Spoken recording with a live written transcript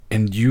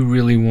You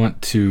really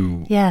want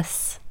to...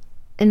 Yes.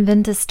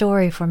 Invent a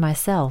story for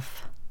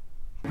myself.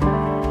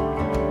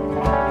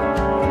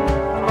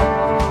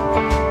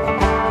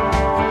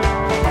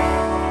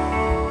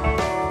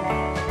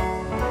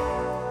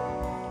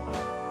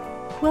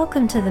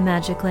 Welcome to the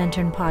Magic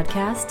Lantern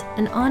Podcast,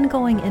 an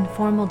ongoing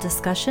informal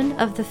discussion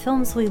of the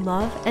films we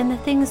love and the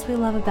things we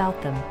love about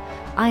them.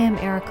 I am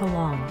Erica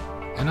Long.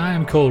 And I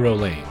am Cole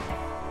Rolane.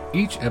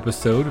 Each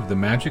episode of the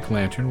Magic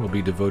Lantern will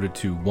be devoted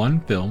to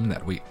one film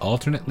that we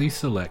alternately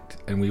select,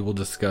 and we will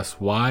discuss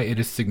why it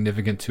is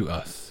significant to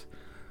us.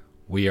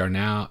 We are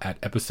now at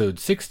episode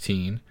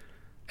 16,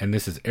 and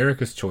this is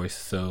Erica's choice,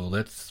 so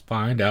let's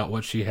find out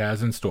what she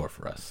has in store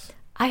for us.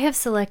 I have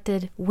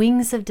selected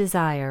Wings of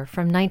Desire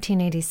from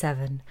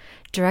 1987,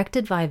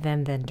 directed by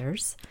Wim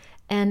Wenders,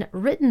 and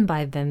written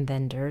by Wim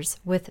Wenders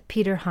with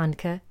Peter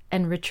Handke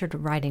and Richard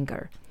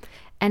Reidinger.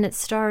 And it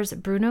stars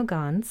Bruno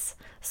Ganz,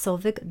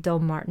 Solveig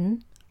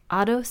Dolmartin,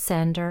 Otto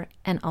Sander,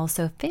 and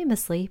also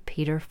famously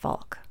Peter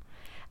Falk.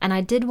 And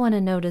I did want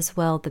to note as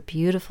well the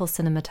beautiful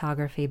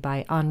cinematography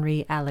by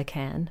Henri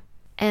Alecan.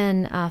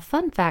 And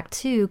fun fact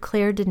too,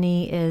 Claire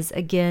Denis is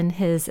again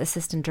his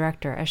assistant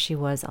director as she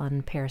was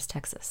on Paris,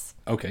 Texas.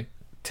 Okay,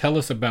 tell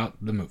us about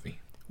the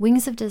movie.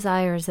 Wings of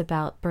Desire is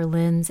about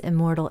Berlin's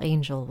immortal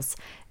angels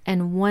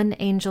and one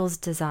angel's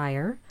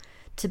desire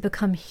to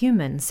become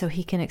human so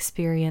he can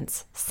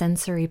experience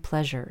sensory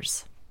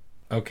pleasures.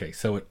 Okay,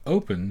 so it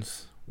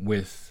opens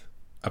with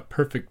a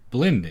perfect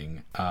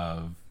blending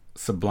of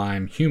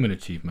sublime human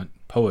achievement,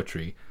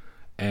 poetry,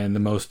 and the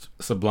most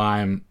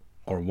sublime,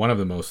 or one of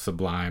the most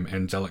sublime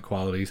angelic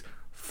qualities,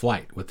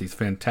 flight, with these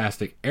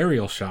fantastic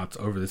aerial shots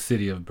over the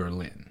city of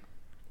Berlin.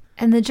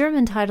 And the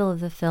German title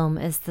of the film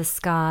is The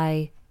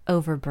Sky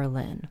Over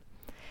Berlin.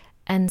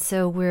 And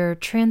so we're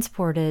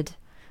transported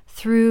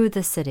through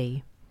the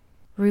city,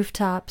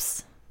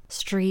 rooftops,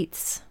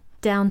 streets,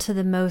 down to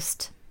the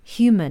most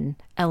human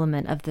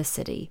element of the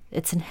city,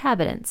 its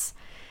inhabitants.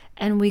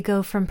 And we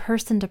go from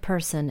person to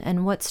person.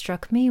 And what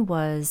struck me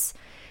was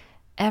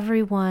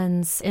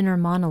everyone's inner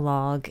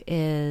monologue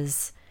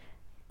is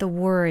the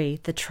worry,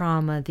 the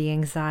trauma, the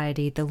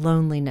anxiety, the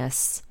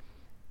loneliness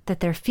that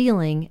they're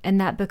feeling,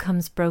 and that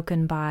becomes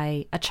broken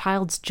by a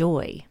child's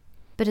joy.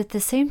 But at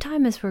the same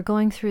time as we're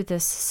going through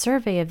this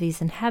survey of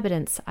these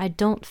inhabitants, I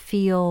don't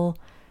feel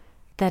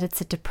that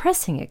it's a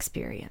depressing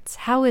experience.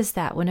 How is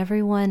that when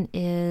everyone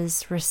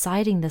is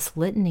reciting this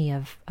litany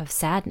of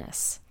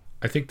sadness?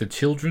 I think the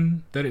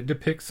children that it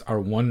depicts are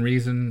one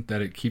reason that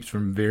it keeps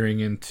from veering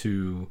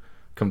into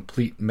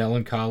complete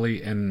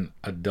melancholy and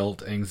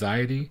adult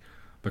anxiety,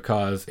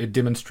 because it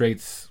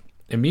demonstrates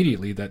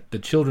immediately that the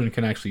children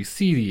can actually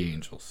see the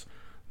angels.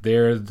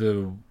 They're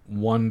the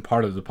one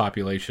part of the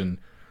population,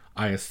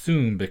 I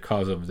assume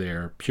because of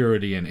their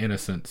purity and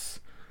innocence,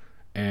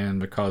 and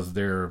because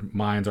their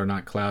minds are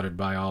not clouded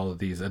by all of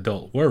these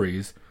adult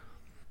worries,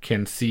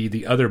 can see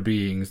the other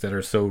beings that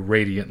are so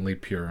radiantly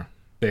pure.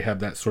 They have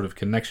that sort of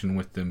connection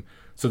with them,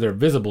 so they're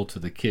visible to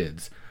the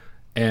kids.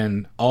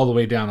 And all the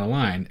way down the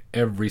line,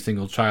 every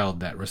single child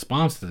that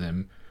responds to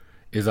them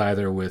is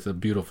either with a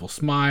beautiful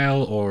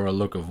smile or a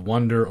look of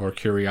wonder or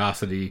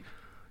curiosity.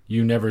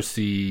 You never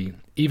see,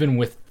 even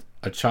with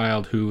a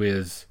child who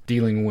is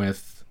dealing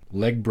with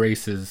leg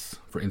braces,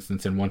 for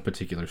instance, in one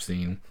particular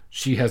scene,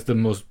 she has the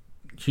most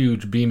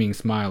huge beaming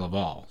smile of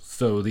all.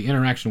 So the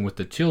interaction with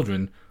the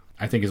children,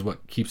 I think, is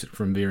what keeps it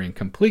from veering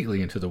completely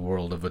into the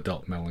world of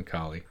adult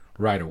melancholy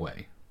right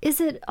away.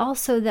 Is it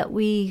also that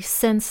we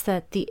sense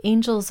that the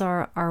angels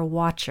are our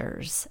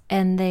watchers,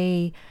 and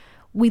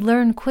we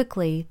learn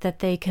quickly that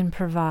they can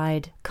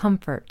provide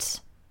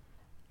comfort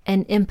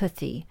and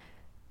empathy?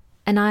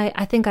 And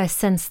I think I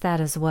sense that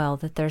as well,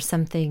 that there's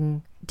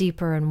something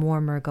deeper and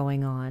warmer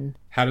going on.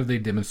 How do they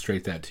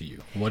demonstrate that to you?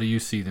 What do you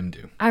see them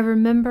do? I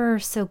remember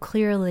so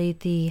clearly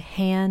the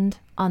hand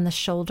on the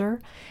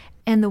shoulder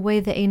and the way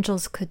the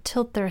angels could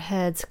tilt their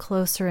heads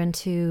closer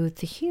into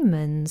the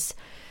humans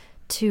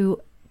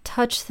to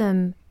touch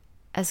them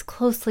as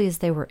closely as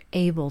they were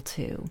able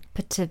to,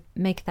 but to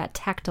make that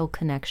tactile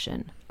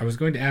connection. I was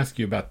going to ask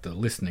you about the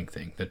listening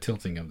thing, the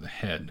tilting of the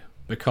head,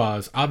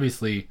 because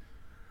obviously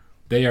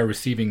they are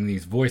receiving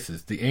these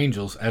voices. The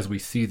angels, as we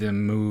see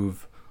them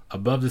move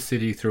above the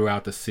city,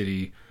 throughout the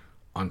city,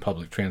 on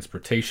public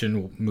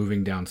transportation,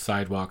 moving down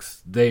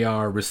sidewalks, they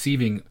are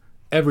receiving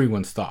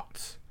everyone's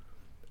thoughts.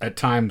 At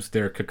times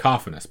they're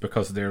cacophonous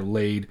because they're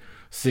laid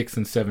 6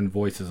 and 7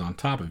 voices on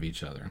top of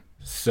each other.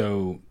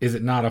 So is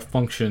it not a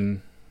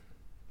function,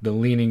 the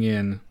leaning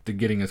in, the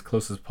getting as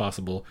close as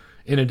possible,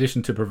 in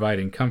addition to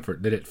providing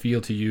comfort, did it feel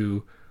to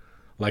you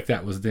like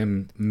that was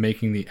them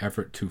making the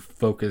effort to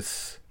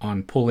focus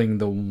on pulling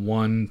the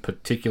one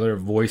particular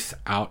voice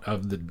out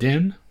of the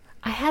din?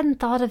 I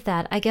hadn't thought of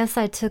that. I guess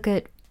I took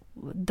it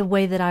the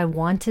way that I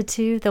wanted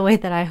to, the way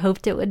that I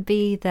hoped it would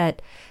be,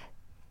 that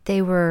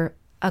they were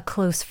a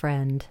close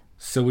friend.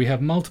 So we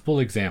have multiple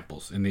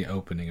examples in the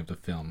opening of the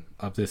film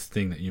of this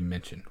thing that you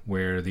mentioned,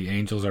 where the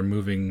angels are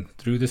moving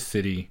through the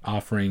city,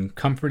 offering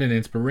comfort and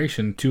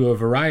inspiration to a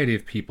variety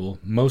of people,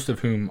 most of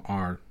whom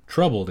are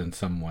troubled in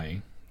some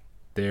way,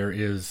 There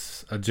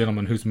is a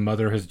gentleman whose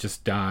mother has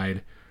just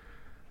died,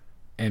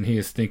 and he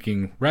is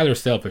thinking rather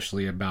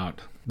selfishly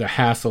about the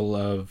hassle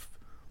of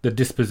the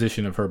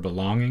disposition of her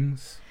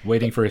belongings,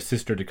 waiting for his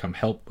sister to come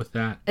help with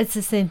that. It's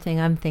the same thing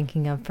I'm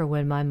thinking of for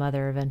when my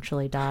mother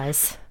eventually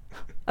dies.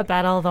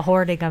 About all the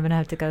hoarding I'm going to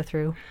have to go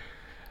through.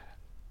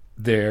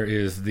 There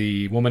is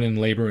the woman in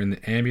labor in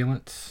the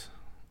ambulance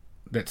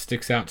that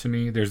sticks out to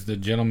me. There's the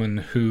gentleman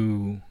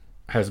who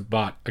has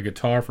bought a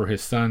guitar for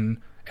his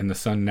son, and the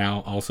son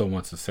now also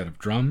wants a set of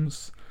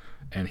drums,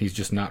 and he's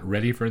just not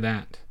ready for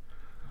that.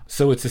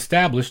 So it's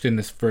established in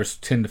this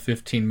first 10 to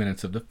 15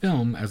 minutes of the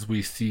film as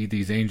we see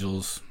these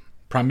angels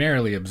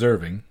primarily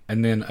observing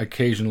and then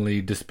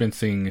occasionally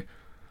dispensing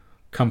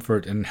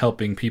comfort and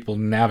helping people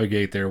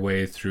navigate their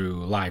way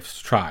through life's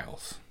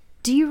trials.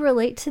 Do you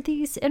relate to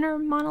these inner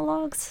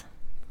monologues?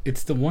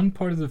 It's the one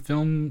part of the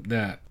film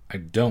that I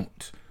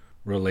don't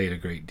relate a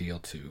great deal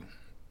to.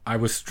 I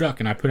was struck,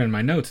 and I put in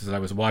my notes as I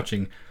was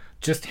watching,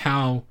 just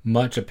how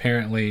much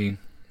apparently,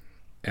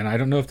 and I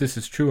don't know if this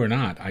is true or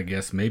not, I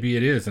guess maybe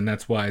it is, and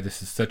that's why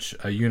this is such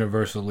a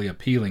universally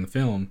appealing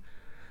film,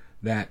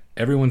 that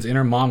everyone's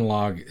inner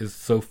monologue is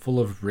so full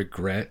of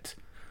regret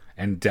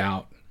and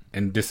doubt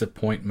and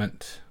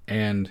disappointment,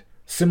 and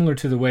similar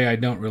to the way I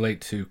don't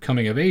relate to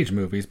coming-of-age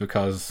movies,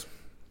 because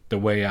the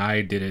way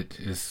I did it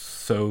is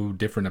so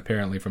different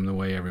apparently from the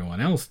way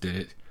everyone else did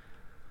it.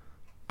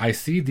 I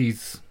see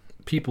these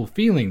people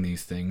feeling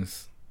these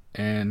things,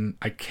 and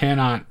I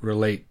cannot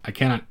relate, I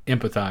cannot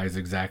empathize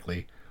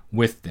exactly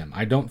with them.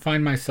 I don't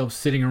find myself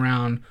sitting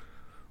around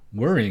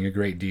worrying a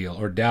great deal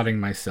or doubting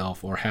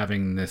myself or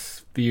having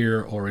this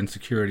fear or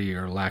insecurity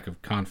or lack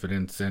of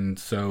confidence, and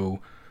so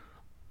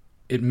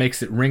it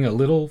makes it ring a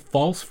little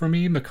false for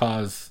me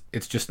because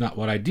it's just not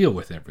what I deal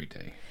with every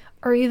day.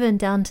 Or even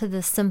down to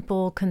the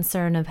simple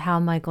concern of how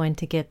am I going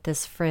to get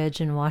this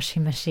fridge and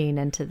washing machine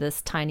into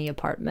this tiny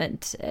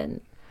apartment,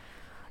 and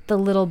the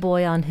little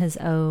boy on his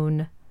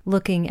own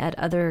looking at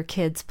other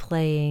kids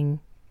playing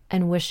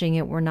and wishing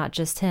it were not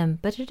just him,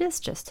 but it is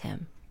just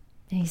him.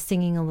 And he's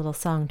singing a little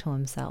song to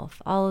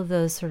himself. All of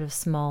those sort of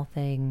small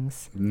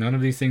things. None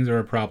of these things are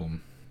a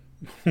problem.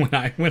 When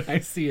I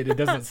see it, it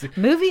doesn't seem...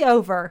 Movie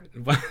over.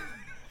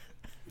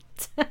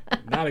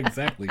 Not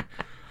exactly.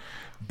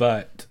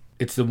 But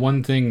it's the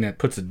one thing that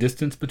puts a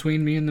distance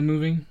between me and the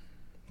movie,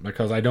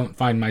 because I don't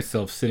find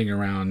myself sitting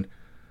around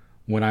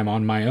when I'm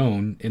on my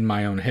own, in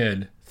my own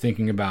head,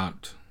 thinking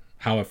about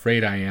how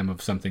afraid I am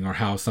of something or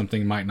how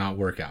something might not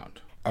work out.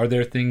 Are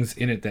there things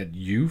in it that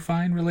you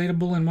find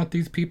relatable in what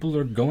these people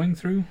are going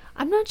through?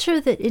 I'm not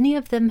sure that any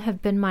of them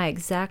have been my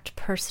exact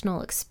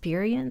personal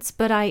experience,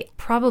 but I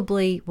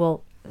probably,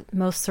 well,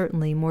 most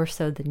certainly more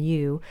so than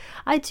you,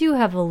 I do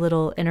have a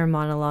little inner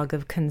monologue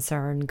of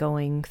concern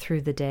going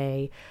through the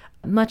day,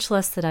 much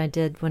less than I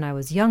did when I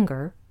was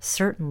younger,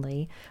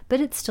 certainly,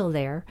 but it's still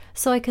there,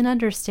 so I can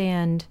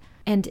understand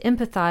and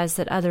empathize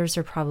that others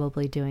are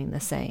probably doing the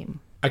same.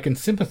 I can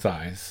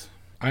sympathize.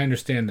 I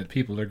understand that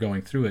people are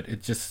going through it.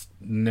 It just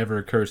never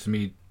occurs to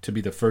me to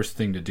be the first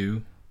thing to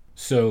do.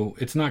 So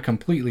it's not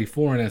completely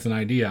foreign as an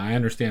idea. I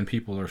understand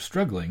people are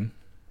struggling.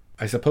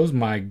 I suppose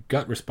my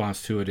gut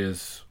response to it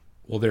is,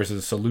 well, there's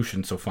a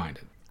solution, so find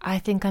it. I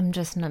think I'm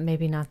just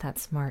maybe not that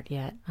smart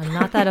yet. I'm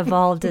not that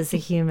evolved as a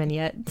human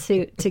yet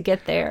to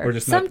get there. Or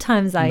just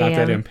sometimes I am. Not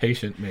that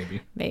impatient,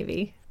 maybe.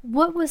 Maybe.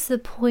 What was the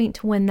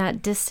point when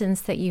that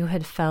distance that you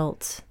had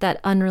felt,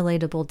 that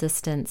unrelatable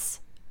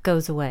distance,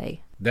 goes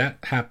away? That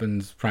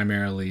happens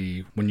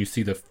primarily when you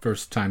see the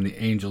first time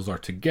the angels are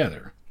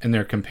together and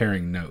they're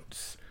comparing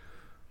notes.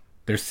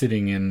 They're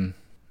sitting in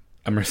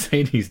a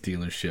Mercedes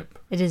dealership.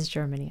 It is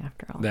Germany,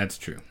 after all. That's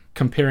true.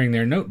 Comparing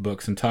their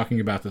notebooks and talking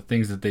about the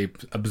things that they've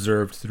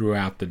observed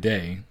throughout the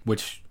day,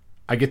 which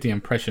I get the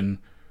impression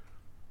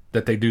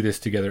that they do this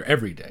together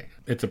every day.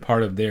 It's a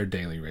part of their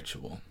daily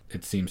ritual,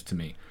 it seems to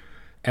me.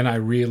 And I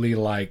really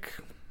like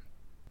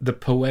the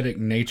poetic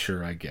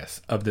nature, I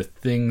guess, of the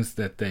things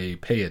that they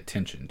pay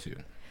attention to.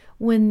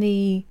 When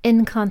the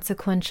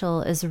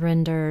inconsequential is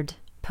rendered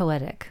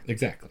poetic.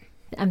 Exactly.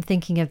 I'm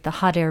thinking of the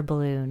hot air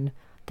balloon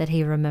that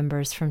he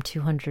remembers from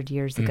 200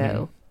 years ago.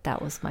 Mm-hmm.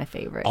 That was my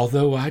favorite.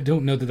 Although I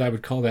don't know that I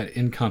would call that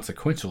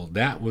inconsequential.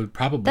 That would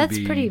probably That's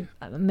pretty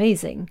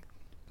amazing.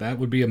 That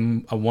would be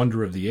a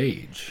wonder of the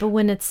age. But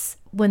when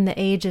the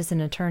age is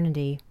an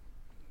eternity,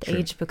 the True.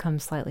 age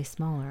becomes slightly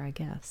smaller, I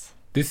guess.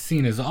 This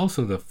scene is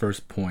also the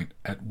first point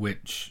at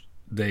which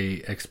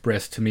they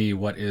express to me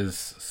what is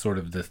sort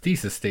of the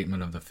thesis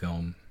statement of the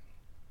film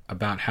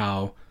about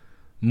how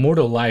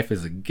mortal life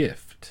is a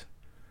gift,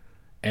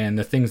 and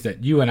the things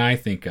that you and I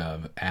think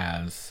of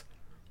as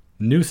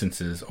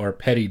nuisances or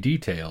petty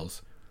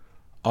details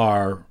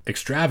are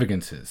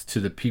extravagances to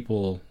the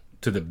people,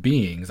 to the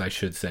beings, I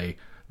should say,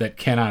 that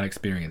cannot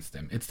experience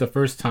them. It's the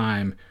first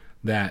time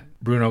that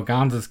Bruno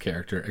Ganz's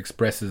character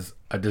expresses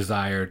a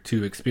desire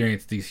to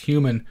experience these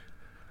human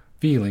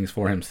feelings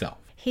for himself.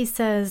 He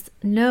says,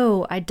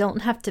 "No, I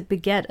don't have to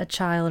beget a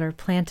child or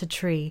plant a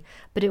tree,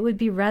 but it would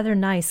be rather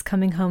nice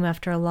coming home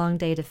after a long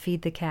day to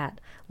feed the cat,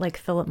 like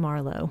Philip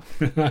Marlowe."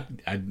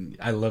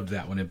 I loved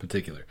that one in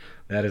particular.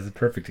 That is a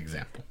perfect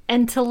example.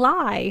 And to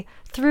lie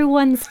through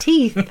one's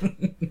teeth.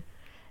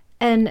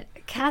 And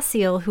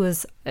Cassiel, who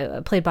is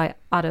played by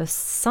Otto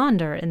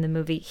Sonder in the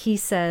movie, he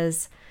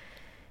says,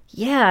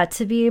 yeah,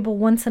 to be able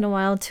once in a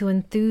while to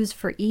enthuse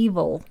for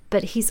evil.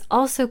 But he's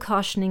also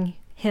cautioning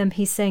him.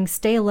 He's saying,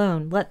 stay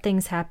alone, let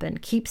things happen,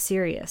 keep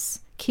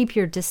serious, keep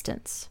your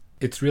distance.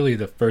 It's really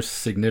the first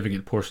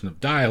significant portion of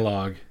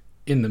dialogue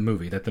in the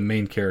movie that the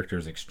main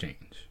characters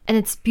exchange. And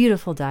it's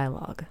beautiful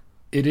dialogue.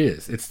 It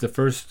is. It's the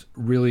first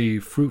really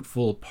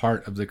fruitful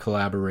part of the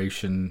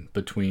collaboration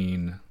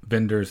between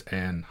Wenders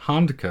and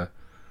Handke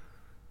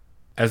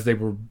as they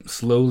were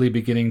slowly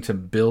beginning to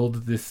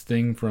build this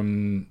thing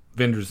from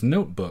Wenders'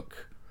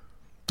 notebook.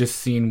 This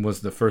scene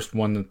was the first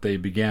one that they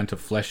began to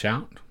flesh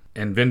out.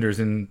 And Wenders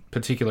in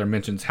particular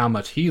mentions how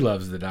much he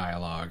loves the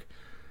dialogue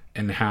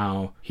and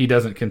how he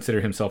doesn't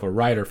consider himself a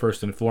writer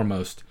first and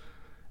foremost.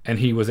 And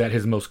he was at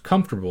his most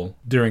comfortable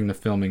during the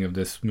filming of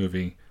this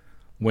movie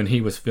when he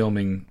was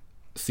filming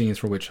scenes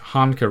for which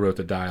Handke wrote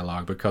the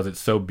dialogue because it's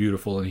so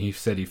beautiful, and he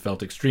said he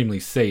felt extremely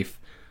safe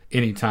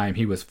anytime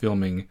he was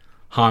filming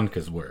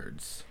Handke's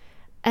words.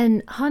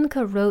 And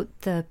Handke wrote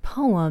the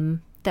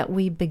poem that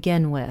we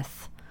begin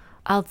with,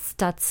 Als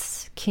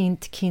das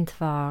Kind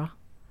war,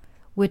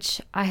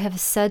 which I have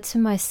said to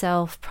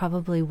myself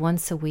probably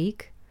once a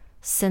week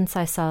since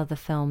I saw the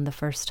film the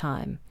first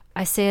time.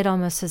 I say it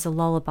almost as a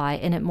lullaby,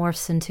 and it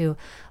morphs into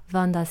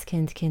Wann das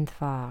Kind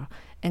war,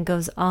 and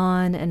goes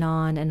on and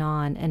on and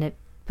on, and it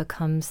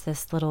becomes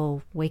this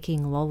little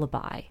waking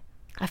lullaby.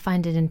 I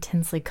find it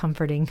intensely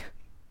comforting.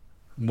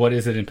 What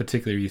is it in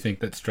particular you think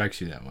that strikes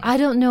you that way? I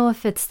don't know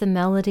if it's the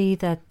melody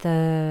that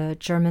the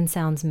German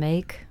sounds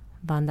make,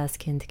 Wann das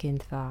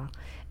Kind war.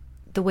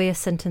 The way a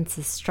sentence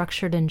is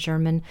structured in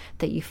German,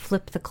 that you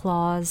flip the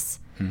clause.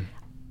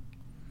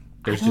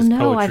 There's I don't just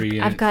know.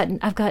 poetry. I've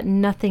got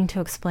nothing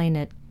to explain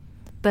it,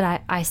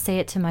 but I say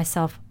it to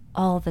myself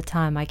all the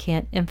time. I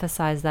can't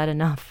emphasize that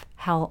enough,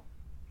 how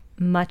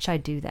much I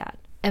do that.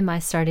 Am I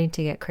starting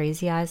to get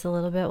crazy eyes a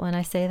little bit when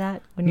I say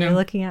that, when you're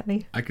looking at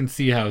me? I can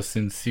see how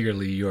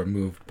sincerely you're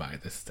moved by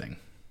this thing.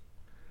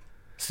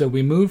 So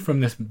we move from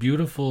this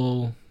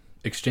beautiful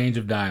exchange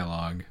of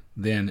dialogue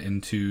then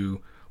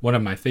into one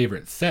of my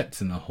favorite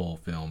sets in the whole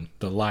film,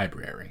 the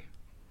library.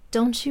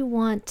 Don't you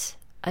want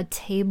a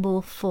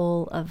table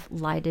full of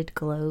lighted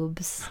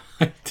globes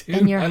I do.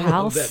 in your I house?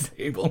 love that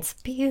table. It's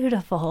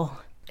beautiful.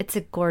 It's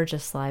a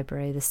gorgeous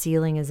library. The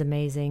ceiling is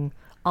amazing.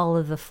 All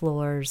of the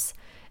floors.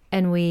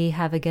 And we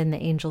have, again, the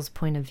angel's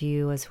point of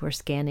view as we're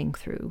scanning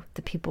through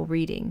the people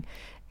reading.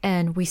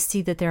 And we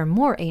see that there are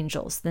more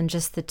angels than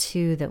just the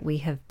two that we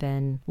have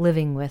been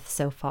living with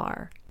so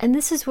far. And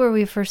this is where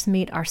we first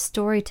meet our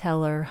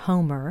storyteller,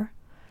 Homer,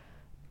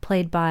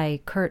 played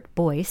by Kurt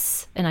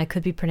Boyce. And I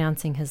could be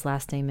pronouncing his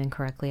last name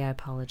incorrectly. I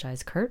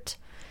apologize, Kurt.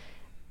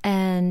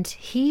 And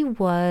he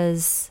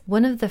was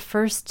one of the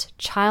first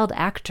child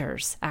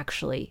actors,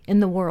 actually, in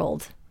the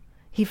world.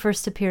 He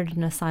first appeared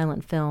in a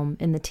silent film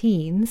in the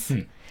teens,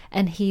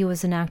 and he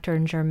was an actor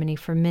in Germany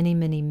for many,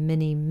 many,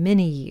 many,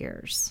 many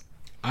years.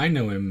 I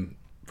know him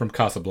from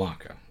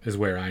Casablanca, is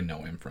where I know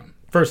him from.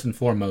 First and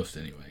foremost,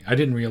 anyway. I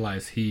didn't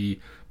realize he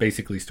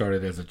basically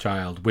started as a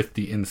child with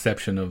the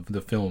inception of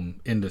the film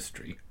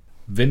industry.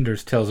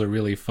 Wenders tells a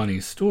really funny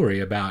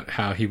story about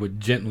how he would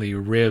gently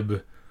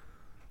rib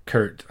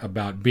Kurt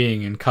about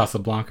being in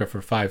Casablanca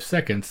for 5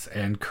 seconds,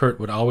 and Kurt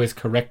would always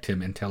correct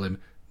him and tell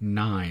him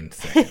 9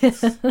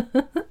 seconds.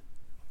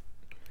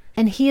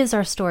 And he is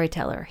our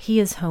storyteller.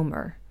 He is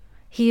Homer.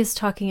 He is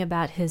talking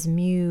about his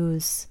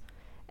muse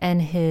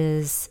and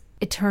his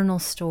eternal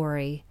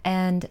story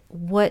and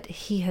what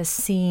he has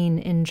seen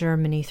in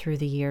Germany through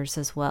the years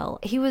as well.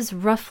 He was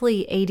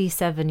roughly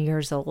 87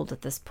 years old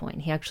at this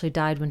point. He actually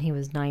died when he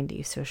was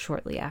 90, so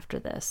shortly after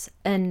this.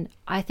 And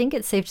I think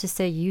it's safe to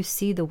say you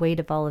see the weight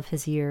of all of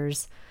his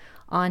years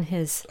on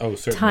his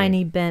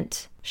tiny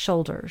bent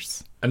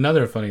shoulders.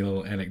 Another funny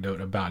little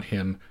anecdote about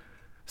him,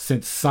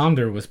 since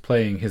Sonder was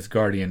playing his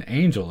guardian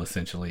angel,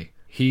 essentially,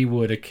 he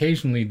would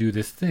occasionally do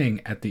this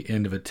thing at the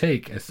end of a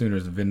take as soon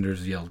as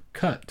Wenders yelled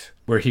cut,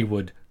 where he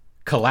would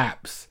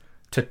collapse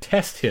to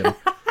test him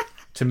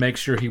to make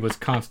sure he was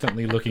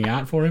constantly looking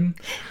out for him.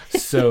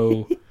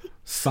 So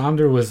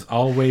Sonder was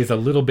always a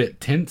little bit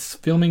tense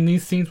filming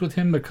these scenes with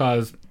him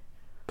because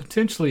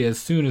potentially as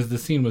soon as the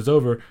scene was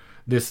over,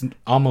 this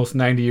almost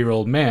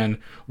 90-year-old man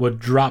would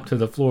drop to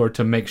the floor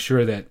to make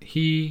sure that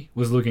he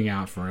was looking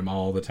out for him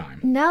all the time.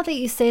 Now that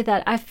you say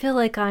that, I feel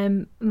like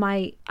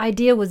my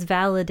idea was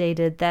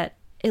validated that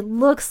it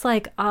looks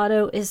like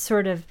Otto is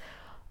sort of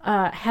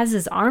has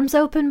his arms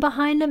open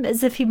behind him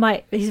as if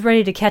he's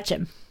ready to catch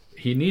him.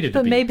 He needed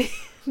to be. But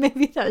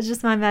maybe that was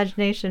just my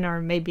imagination, or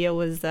maybe it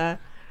was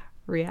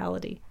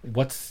reality.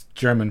 What's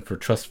German for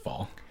trust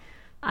fall?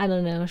 I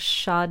don't know.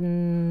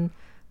 Schadenplanz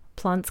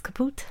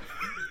kaputt,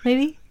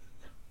 maybe?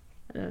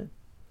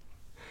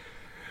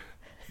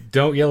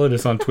 Don't yell at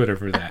us on Twitter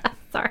for that.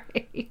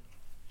 Sorry.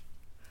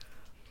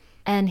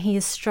 And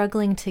he's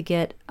struggling to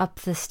get up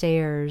the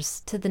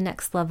stairs to the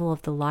next level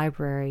of the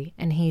library,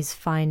 and he's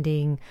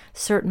finding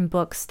certain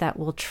books that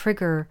will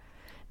trigger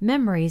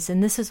memories,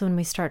 and this is when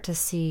we start to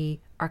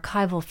see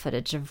archival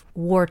footage of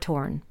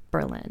war-torn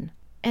Berlin.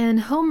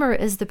 And Homer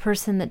is the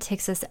person that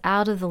takes us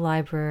out of the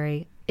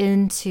library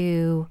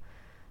into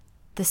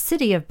the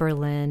city of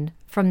Berlin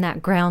from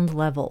that ground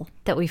level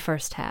that we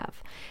first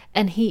have.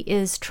 And he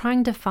is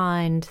trying to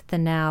find the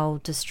now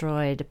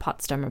destroyed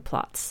Potsdamer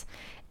Platz.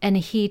 And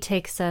he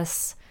takes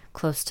us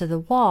close to the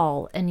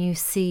wall, and you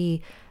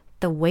see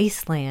the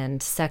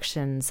wasteland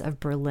sections of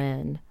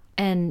Berlin.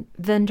 And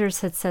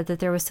vendors had said that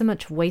there was so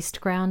much waste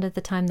ground at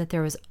the time that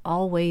there was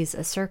always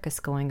a circus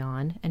going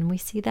on, and we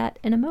see that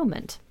in a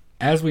moment.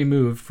 As we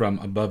move from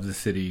above the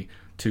city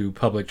to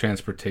public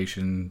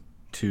transportation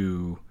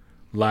to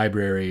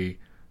library,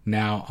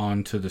 now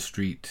onto the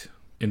street,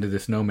 into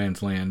this no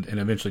man's land, and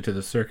eventually to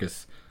the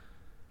circus,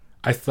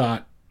 I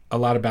thought a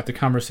lot about the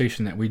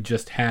conversation that we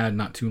just had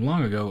not too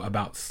long ago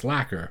about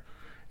Slacker,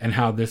 and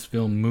how this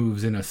film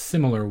moves in a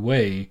similar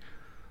way,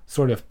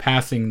 sort of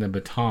passing the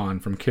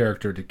baton from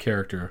character to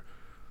character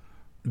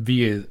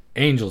via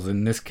angels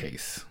in this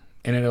case.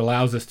 And it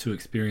allows us to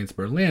experience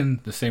Berlin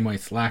the same way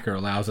Slacker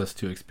allows us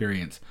to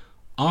experience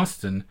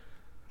Austin,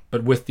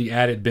 but with the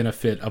added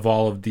benefit of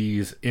all of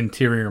these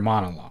interior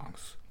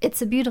monologues.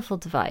 It's a beautiful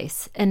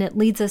device, and it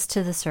leads us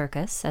to the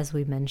circus, as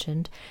we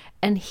mentioned.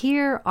 And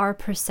here our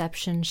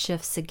perception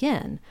shifts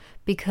again,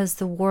 because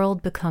the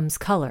world becomes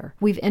color.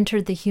 We've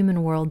entered the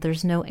human world.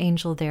 There's no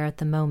angel there at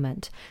the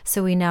moment.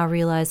 So we now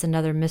realize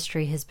another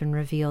mystery has been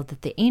revealed,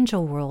 that the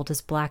angel world is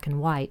black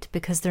and white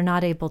because they're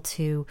not able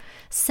to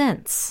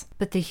sense,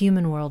 but the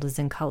human world is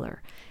in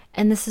color.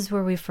 And this is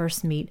where we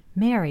first meet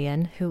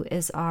Marion, who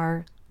is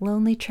our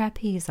lonely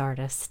trapeze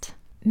artist.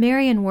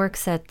 Marion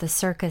works at the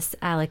Circus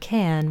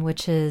Alicante,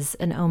 which is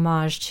an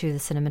homage to the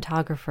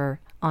cinematographer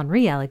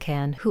Henri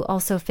Alicante, who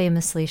also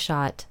famously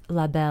shot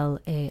La Belle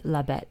et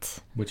la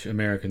Bête, which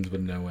Americans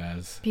would know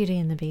as Beauty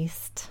and the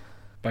Beast,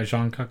 by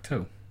Jean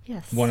Cocteau.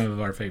 Yes. One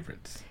of our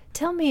favorites.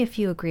 Tell me if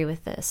you agree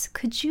with this.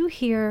 Could you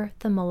hear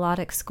the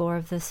melodic score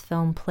of this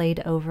film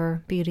played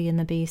over Beauty and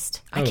the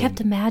Beast? I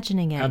kept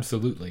imagining it.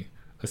 Absolutely.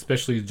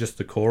 Especially just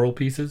the choral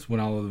pieces when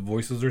all of the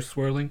voices are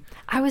swirling.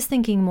 I was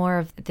thinking more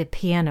of the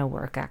piano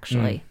work,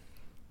 actually.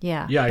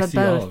 Yeah. Yeah, I see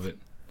both. all of it.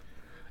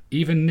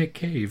 Even Nick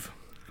Cave.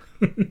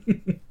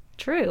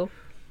 True.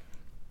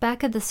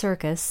 Back at the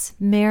circus,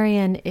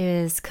 Marion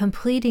is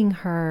completing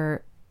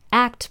her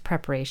act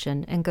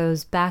preparation and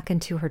goes back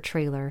into her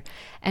trailer.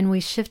 And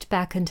we shift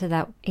back into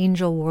that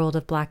angel world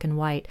of black and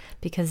white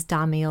because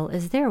Damiel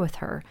is there with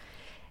her.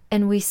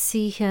 And we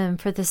see him,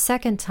 for the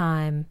second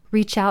time,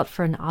 reach out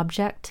for an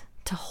object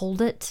to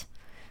hold it.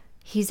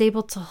 He's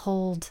able to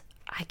hold,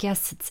 I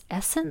guess it's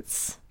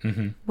essence?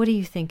 Mm-hmm. What do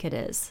you think it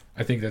is?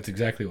 I think that's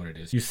exactly what it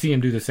is. You see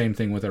him do the same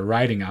thing with a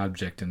writing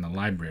object in the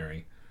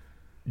library.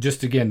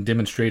 Just again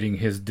demonstrating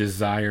his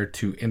desire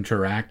to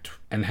interact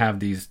and have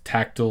these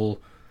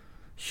tactile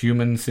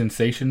human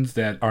sensations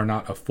that are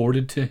not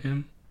afforded to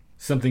him.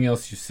 Something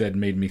else you said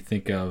made me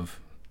think of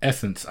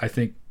essence. I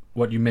think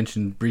what you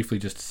mentioned briefly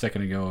just a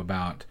second ago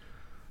about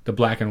the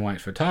black and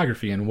white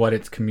photography and what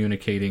it's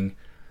communicating,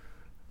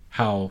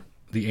 how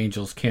the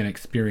angels can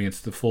experience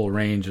the full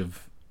range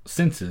of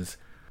senses.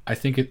 I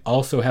think it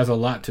also has a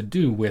lot to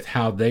do with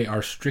how they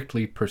are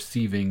strictly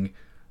perceiving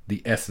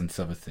the essence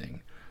of a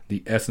thing,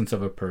 the essence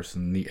of a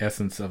person, the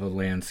essence of a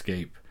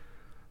landscape.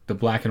 The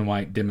black and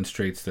white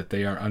demonstrates that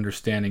they are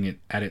understanding it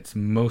at its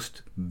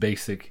most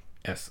basic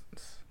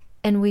essence.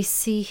 And we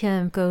see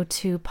him go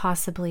to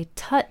possibly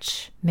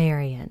touch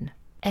Marion.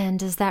 And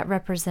does that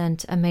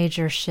represent a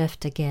major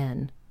shift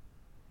again?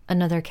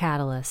 Another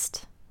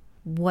catalyst?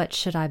 What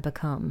should I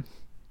become?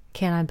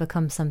 Can I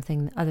become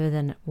something other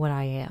than what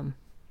I am?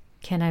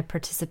 Can I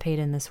participate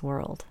in this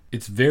world?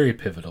 It's very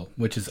pivotal,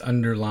 which is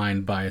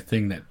underlined by a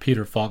thing that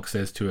Peter Falk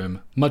says to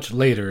him much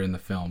later in the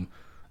film,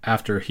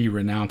 after he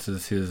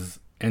renounces his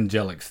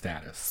angelic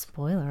status.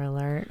 Spoiler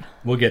alert.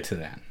 We'll get to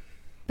that.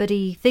 But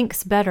he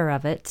thinks better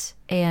of it,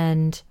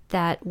 and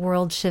that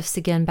world shifts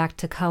again back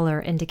to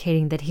color,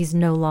 indicating that he's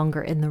no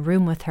longer in the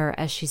room with her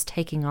as she's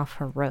taking off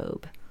her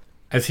robe.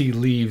 As he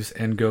leaves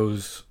and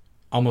goes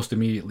almost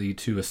immediately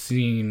to a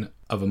scene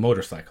of a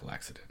motorcycle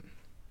accident.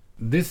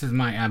 This is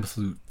my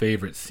absolute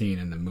favorite scene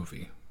in the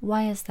movie.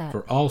 Why is that?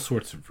 For all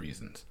sorts of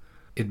reasons.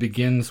 It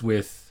begins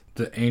with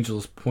the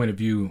angel's point of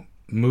view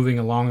moving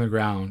along the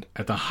ground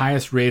at the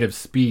highest rate of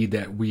speed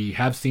that we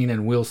have seen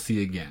and will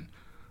see again.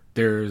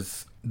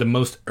 There's the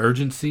most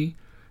urgency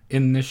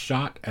in this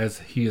shot as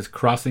he is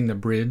crossing the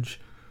bridge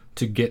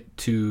to get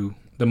to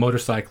the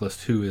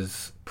motorcyclist who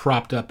is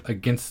propped up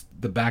against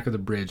the back of the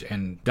bridge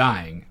and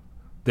dying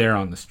there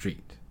on the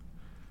street.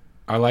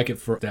 I like it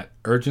for that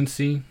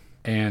urgency,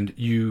 and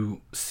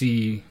you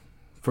see,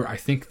 for I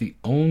think the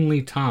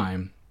only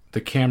time,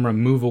 the camera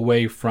move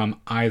away from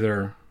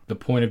either the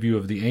point of view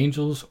of the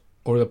angels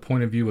or the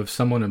point of view of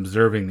someone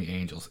observing the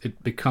angels.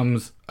 It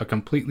becomes a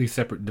completely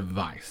separate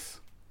device.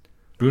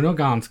 Bruno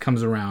Ganz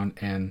comes around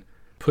and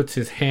puts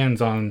his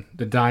hands on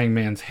the dying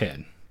man's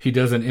head. He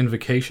does an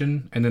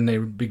invocation, and then they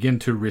begin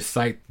to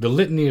recite the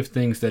litany of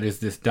things that is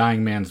this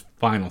dying man's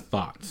final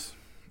thoughts,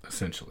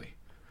 essentially.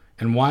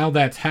 And while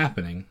that's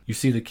happening, you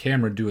see the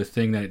camera do a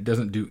thing that it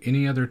doesn't do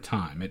any other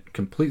time. It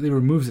completely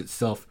removes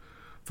itself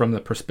from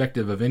the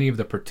perspective of any of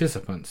the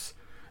participants,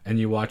 and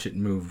you watch it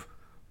move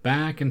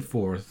back and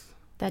forth.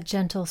 That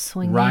gentle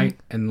swinging. Right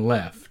and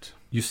left.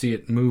 You see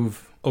it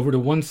move over to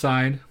one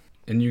side,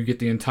 and you get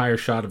the entire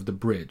shot of the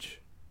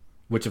bridge,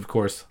 which, of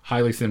course,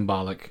 highly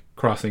symbolic,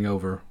 crossing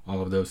over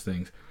all of those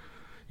things.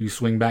 You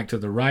swing back to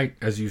the right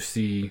as you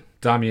see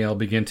Damiel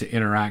begin to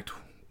interact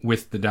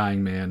with the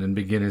dying man and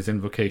begin his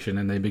invocation,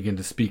 and they begin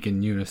to speak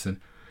in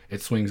unison.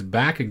 It swings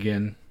back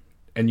again,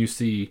 and you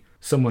see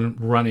someone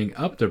running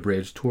up the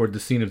bridge toward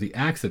the scene of the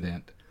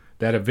accident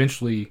that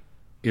eventually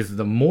is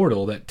the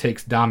mortal that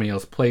takes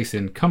Damiel's place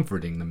in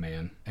comforting the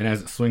man. And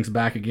as it swings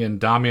back again,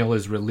 Damiel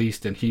is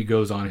released and he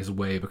goes on his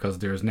way because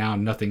there is now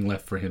nothing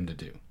left for him to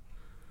do.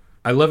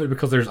 I love it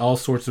because there's all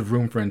sorts of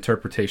room for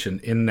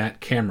interpretation in that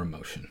camera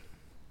motion.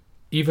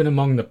 Even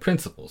among the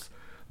principals,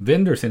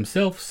 Wenders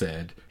himself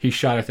said he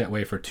shot it that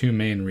way for two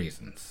main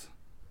reasons.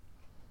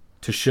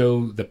 To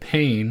show the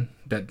pain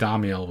that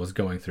Damiel was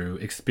going through,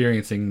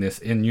 experiencing this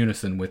in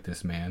unison with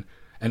this man,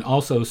 and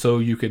also so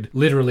you could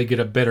literally get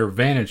a better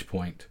vantage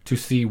point to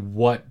see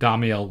what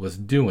Damiel was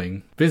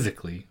doing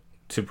physically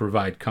to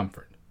provide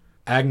comfort.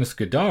 Agnes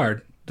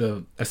Godard,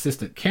 the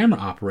assistant camera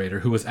operator,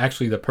 who was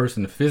actually the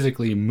person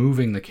physically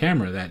moving the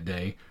camera that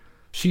day,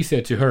 she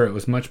said to her it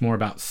was much more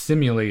about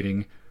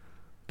simulating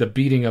the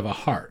beating of a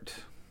heart.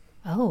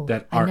 Oh,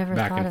 that I arc never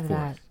back thought and of forth.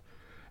 that.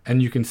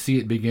 And you can see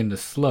it begin to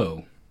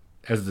slow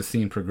as the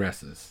scene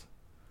progresses.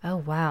 Oh,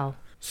 wow.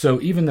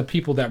 So even the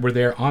people that were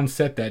there on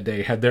set that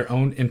day had their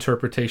own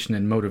interpretation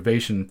and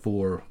motivation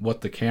for what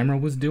the camera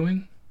was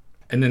doing.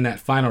 And then that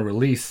final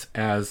release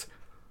as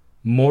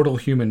mortal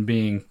human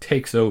being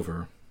takes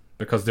over,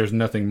 because there's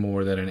nothing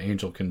more that an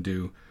angel can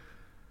do.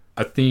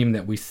 A theme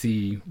that we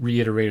see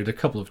reiterated a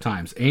couple of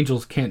times.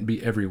 Angels can't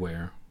be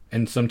everywhere,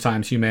 and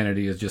sometimes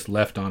humanity is just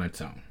left on its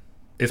own.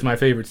 It's my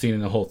favorite scene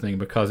in the whole thing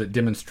because it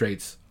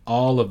demonstrates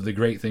all of the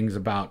great things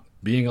about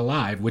being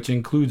alive, which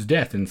includes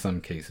death in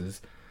some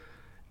cases,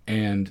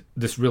 and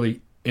this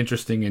really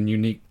interesting and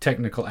unique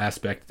technical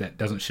aspect that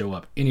doesn't show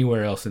up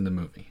anywhere else in the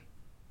movie.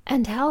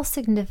 And how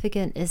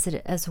significant is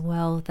it as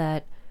well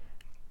that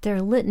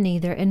their litany,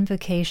 their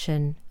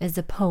invocation, is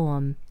a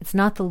poem? It's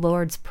not the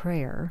Lord's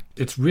Prayer.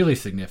 It's really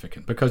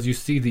significant because you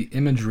see the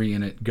imagery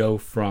in it go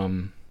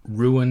from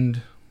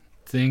ruined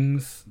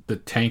things, the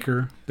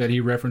tanker that he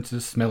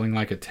references, smelling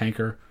like a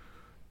tanker,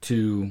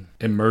 to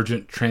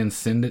emergent,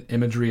 transcendent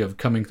imagery of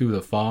coming through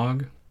the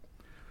fog.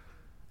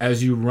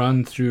 As you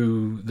run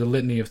through the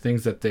litany of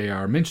things that they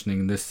are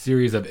mentioning, this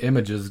series of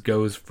images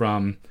goes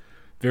from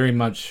very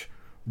much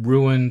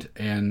ruined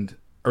and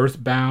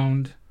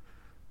earthbound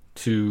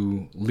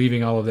to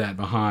leaving all of that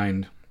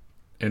behind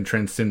and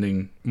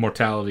transcending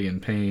mortality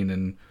and pain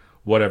and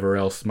whatever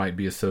else might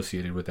be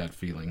associated with that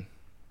feeling.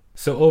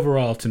 So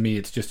overall, to me,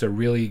 it's just a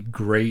really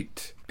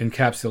great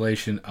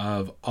encapsulation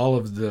of all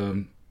of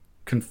the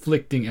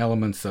conflicting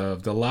elements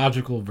of the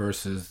logical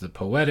versus the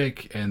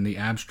poetic and the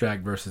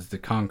abstract versus the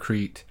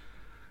concrete,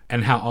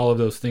 and how all of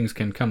those things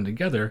can come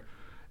together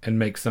and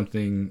make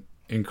something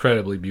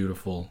incredibly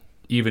beautiful,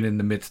 even in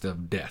the midst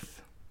of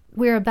death.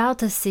 We're about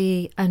to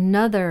see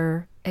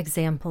another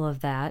example of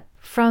that.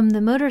 From the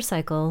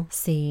motorcycle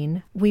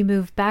scene, we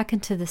move back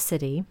into the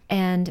city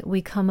and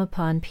we come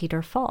upon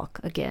Peter Falk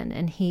again,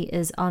 and he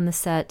is on the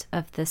set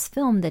of this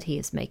film that he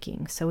is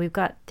making. So we've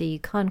got the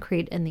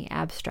concrete and the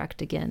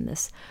abstract again,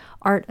 this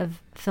art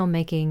of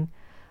filmmaking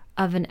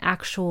of an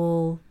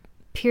actual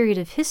period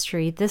of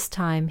history. This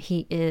time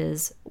he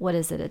is, what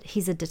is it?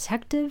 He's a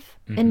detective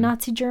in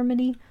Nazi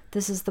Germany.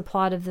 This is the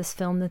plot of this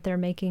film that they're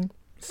making.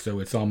 So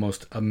it's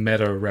almost a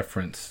meta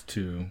reference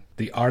to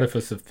the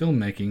artifice of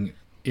filmmaking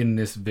in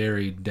this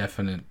very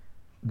definite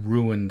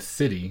ruined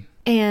city.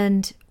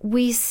 And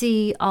we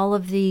see all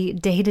of the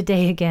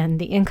day-to-day again,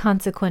 the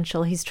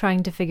inconsequential. He's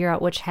trying to figure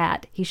out which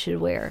hat he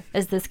should wear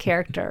as this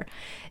character.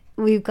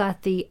 We've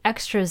got the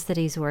extras that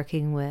he's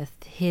working with,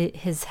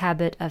 his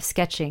habit of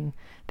sketching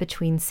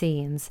between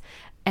scenes.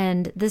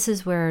 And this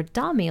is where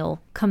Damiel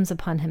comes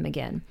upon him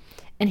again.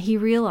 And he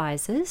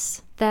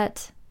realizes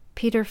that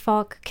Peter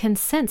Falk can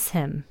sense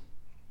him,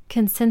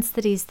 can sense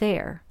that he's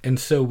there. And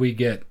so we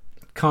get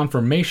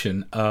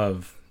confirmation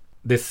of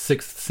this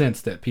sixth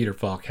sense that Peter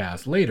Falk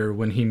has later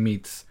when he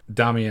meets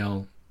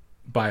Damiel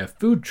by a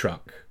food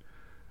truck.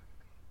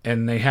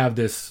 And they have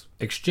this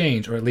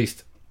exchange, or at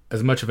least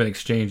as much of an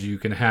exchange you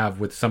can have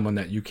with someone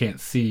that you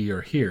can't see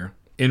or hear,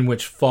 in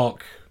which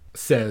Falk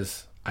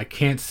says, "I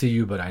can't see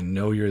you, but I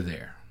know you're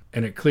there."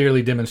 And it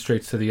clearly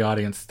demonstrates to the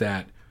audience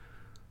that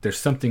there's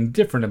something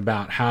different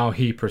about how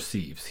he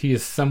perceives. He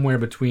is somewhere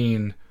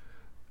between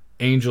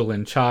angel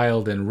and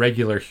child and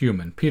regular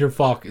human. Peter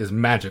Falk is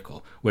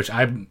magical, which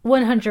I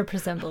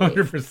 100% believe.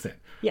 100%.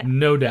 Yeah.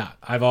 No doubt.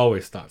 I've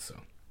always thought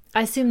so.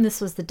 I assume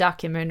this was the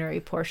documentary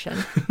portion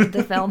of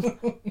the film.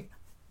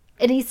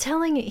 And he's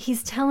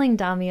telling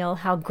Damiel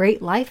how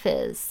great life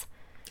is.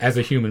 As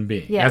a human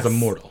being, Yes. as a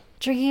mortal.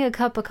 Drinking a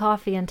cup of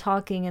coffee and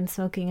talking and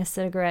smoking a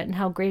cigarette, and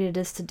how great it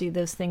is to do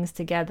those things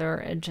together,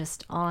 and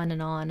just on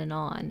and on and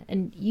on.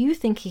 And you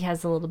think he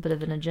has a little bit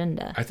of an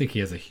agenda. I think he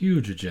has a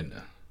huge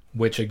agenda,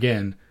 which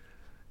again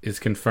is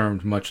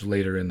confirmed much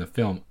later in the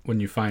film when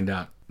you find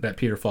out that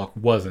Peter Falk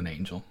was an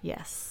angel.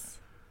 Yes.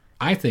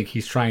 I think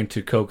he's trying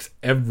to coax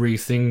every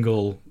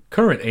single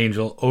current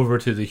angel over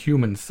to the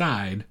human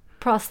side.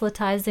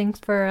 Proselytizing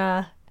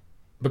for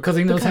Because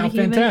he knows Become how a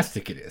human?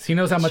 fantastic it is. He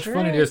knows how much Sure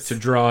fun it is is. to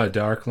draw a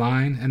dark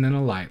line and then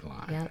a light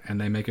line. Yep. And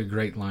they make a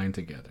great line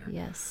together.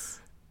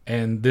 Yes.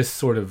 And this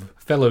sort of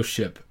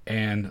fellowship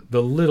and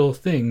the little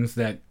things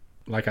that,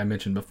 like I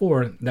mentioned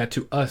before, that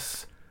to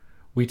us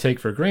we take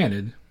for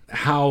granted,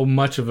 how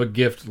much of a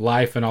gift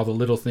life and all the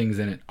little things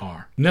in it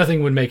are.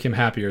 Nothing would make him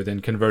happier than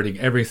converting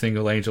every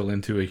single angel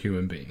into a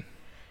human being.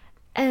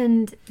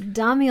 And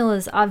Damiel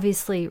is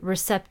obviously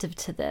receptive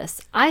to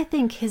this. I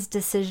think his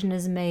decision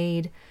is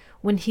made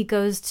when he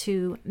goes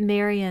to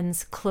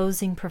Marion's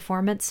closing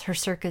performance. Her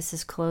circus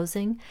is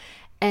closing,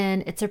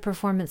 and it's a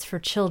performance for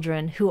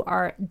children who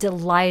are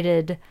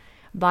delighted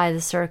by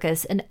the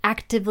circus and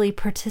actively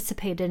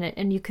participate in it.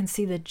 And you can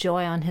see the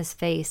joy on his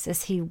face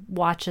as he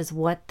watches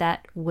what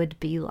that would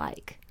be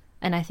like.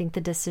 And I think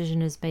the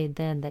decision is made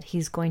then that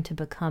he's going to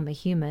become a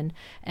human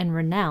and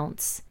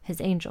renounce his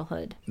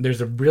angelhood.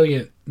 There's a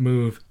brilliant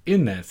move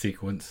in that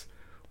sequence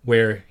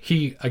where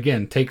he,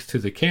 again, takes to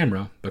the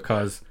camera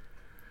because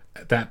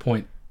at that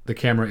point the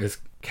camera is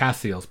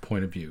Cassiel's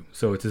point of view.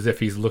 So it's as if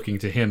he's looking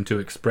to him to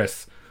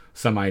express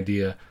some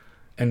idea.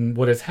 And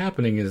what is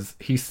happening is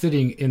he's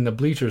sitting in the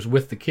bleachers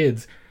with the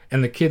kids,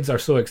 and the kids are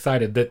so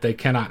excited that they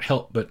cannot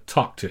help but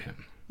talk to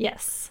him.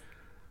 Yes.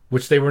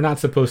 Which they were not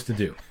supposed to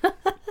do.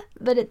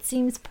 But it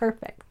seems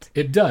perfect.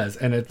 It does.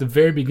 And at the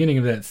very beginning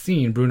of that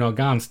scene, Bruno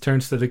Ganz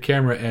turns to the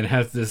camera and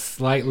has this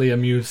slightly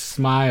amused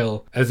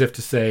smile as if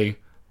to say,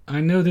 I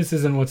know this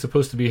isn't what's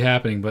supposed to be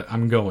happening, but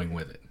I'm going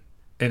with it.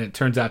 And it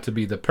turns out to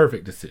be the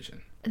perfect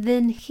decision.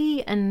 Then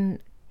he and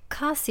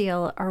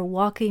Cassiel are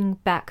walking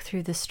back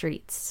through the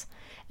streets,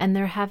 and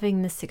they're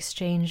having this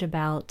exchange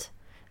about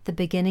the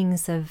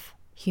beginnings of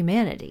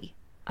humanity,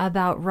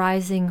 about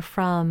rising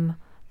from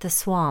the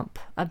swamp,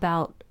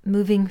 about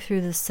moving through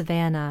the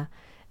savannah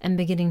and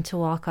beginning to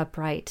walk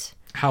upright.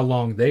 How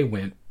long they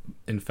went,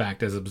 in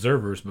fact, as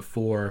observers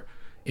before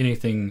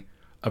anything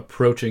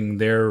approaching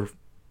their,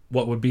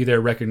 what would be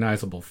their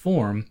recognizable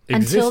form,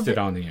 existed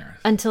on the earth.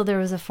 Until there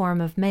was a form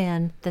of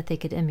man that they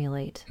could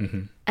emulate.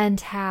 Mm-hmm.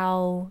 And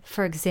how,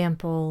 for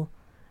example,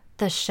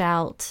 the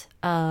shout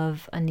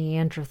of a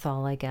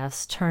Neanderthal, I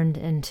guess, turned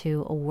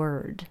into a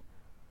word.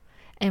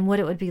 And what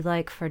it would be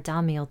like for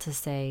Damiel to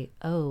say,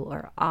 oh,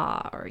 or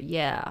ah, or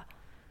yeah,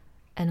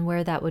 and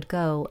where that would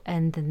go.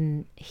 And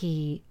then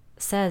he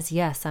says,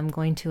 yes, I'm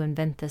going to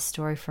invent this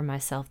story for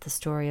myself, the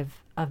story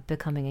of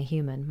becoming a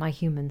human, my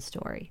human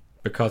story.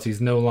 Because he's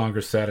no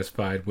longer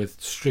satisfied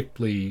with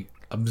strictly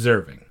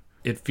observing.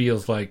 It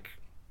feels like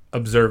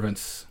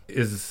observance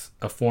is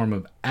a form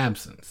of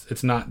absence.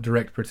 It's not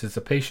direct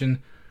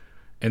participation,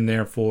 and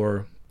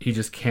therefore he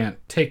just can't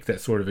take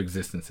that sort of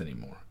existence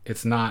anymore.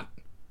 It's not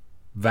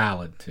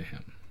valid to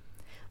him.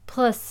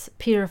 Plus,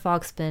 Peter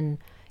Falk's been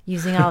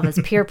using all of his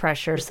peer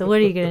pressure, so what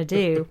are you going to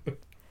do?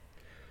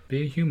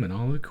 Be a human.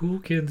 All the cool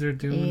kids are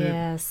doing it.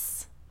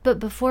 Yes. But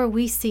before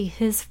we see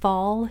his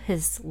fall,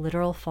 his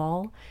literal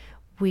fall,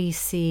 we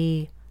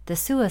see the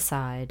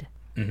suicide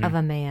of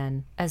a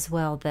man as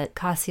well that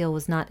Cassiel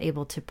was not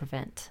able to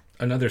prevent.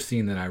 Another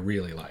scene that I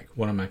really like.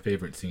 One of my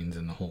favorite scenes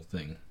in the whole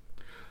thing.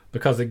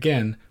 Because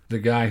again, the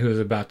guy who is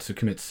about to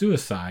commit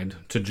suicide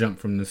to jump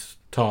from this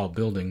tall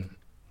building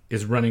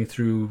is running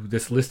through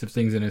this list of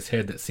things in his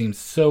head that seems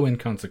so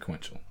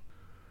inconsequential.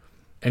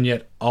 And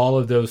yet all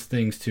of those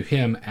things to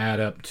him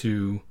add up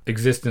to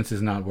existence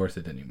is not worth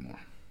it anymore.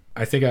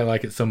 I think I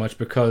like it so much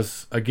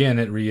because, again,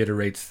 it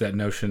reiterates that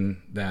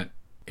notion that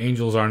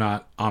angels are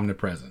not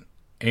omnipresent.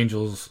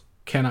 Angels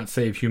cannot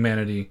save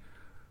humanity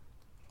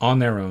on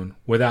their own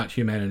without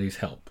humanity's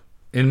help.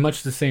 In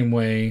much the same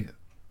way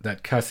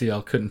that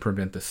Cassiel couldn't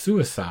prevent the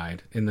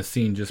suicide, in the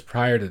scene just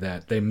prior to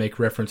that, they make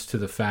reference to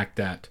the fact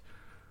that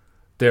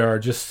there are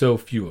just so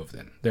few of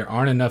them. There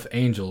aren't enough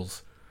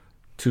angels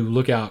to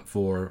look out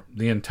for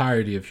the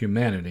entirety of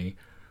humanity.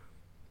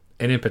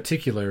 And in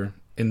particular,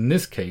 in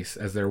this case,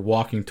 as they're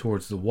walking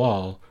towards the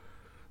wall,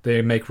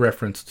 they make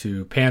reference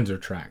to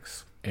Panzer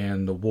tracks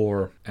and the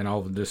war and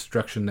all the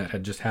destruction that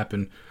had just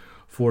happened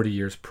 40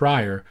 years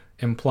prior,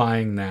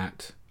 implying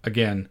that,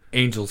 again,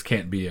 angels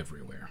can't be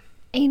everywhere.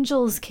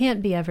 Angels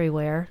can't be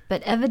everywhere,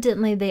 but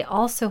evidently they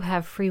also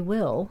have free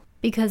will,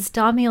 because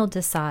Damiel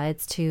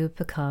decides to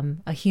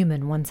become a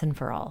human once and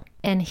for all.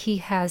 And he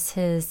has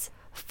his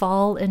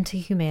fall into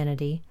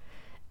humanity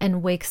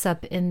and wakes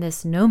up in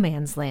this no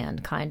man's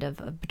land, kind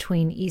of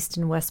between East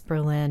and West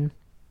Berlin.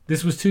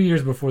 This was 2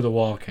 years before the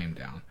wall came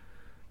down.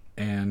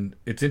 And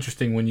it's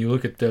interesting when you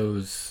look at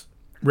those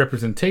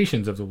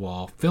representations of the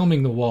wall,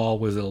 filming the wall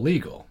was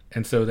illegal.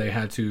 And so they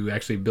had to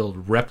actually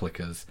build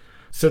replicas.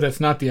 So that's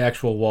not the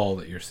actual wall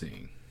that you're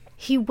seeing.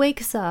 He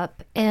wakes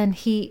up and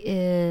he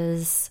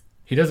is...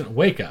 He doesn't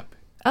wake up.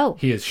 Oh.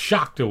 He is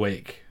shocked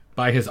awake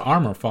by his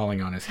armor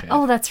falling on his head.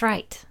 Oh, that's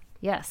right.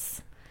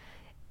 Yes.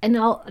 And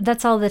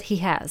that's all that he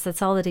has.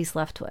 That's all that he's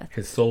left with.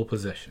 His sole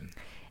possession.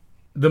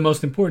 The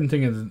most important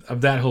thing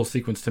of that whole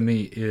sequence to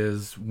me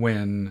is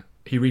when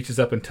he reaches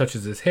up and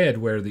touches his head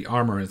where the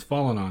armor has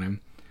fallen on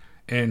him,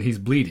 and he's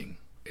bleeding.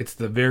 It's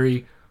the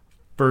very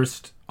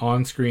first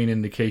on-screen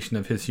indication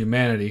of his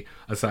humanity,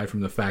 aside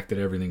from the fact that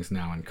everything's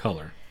now in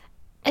color.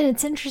 And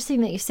it's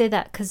interesting that you say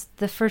that, because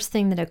the first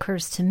thing that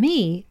occurs to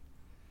me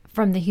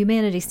from the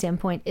humanity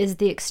standpoint is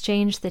the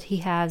exchange that he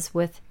has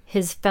with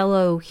his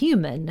fellow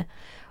human,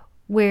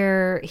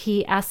 where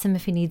he asks him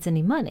if he needs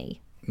any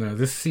money. No,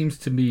 this seems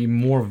to be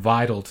more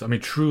vital.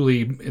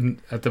 Truly,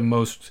 at the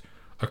most,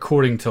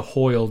 according to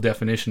Hoyle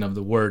definition of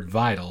the word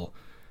vital,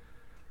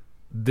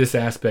 this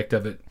aspect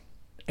of it,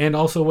 and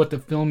also what the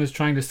film is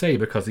trying to say,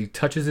 because he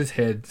touches his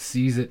head,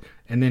 sees it,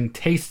 and then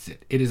tastes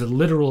it. It is a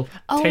literal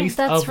taste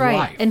of life. Oh, that's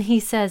right. And he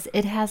says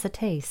it has a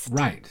taste.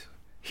 Right.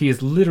 He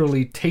is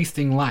literally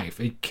tasting life.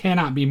 It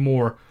cannot be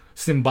more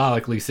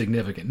symbolically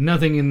significant.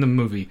 Nothing in the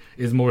movie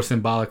is more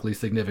symbolically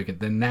significant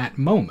than that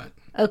moment.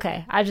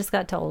 Okay, I just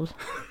got told.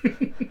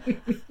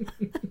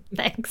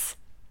 Thanks.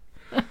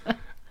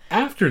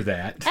 After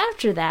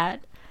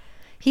that,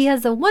 he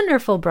has a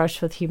wonderful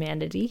brush with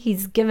humanity.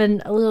 He's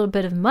given a little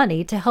bit of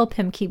money to help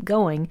him keep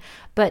going,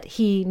 but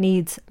he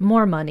needs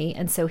more money,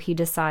 and so he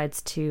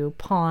decides to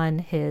pawn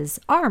his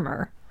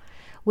armor,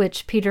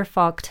 which Peter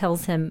Falk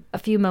tells him a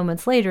few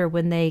moments later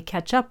when they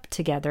catch up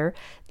together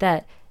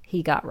that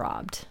he got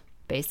robbed,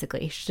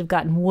 basically. He should have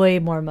gotten way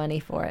more money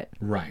for it.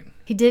 Right.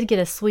 He did get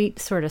a sweet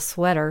sort of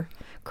sweater,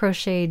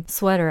 crocheted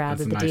sweater out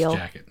of the deal.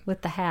 Jacket.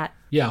 With the hat.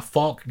 Yeah,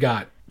 Falk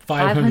got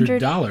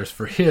 $500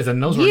 for his,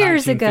 and those were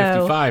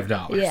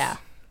 $1955. Yeah.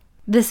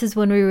 This is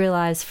when we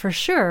realize for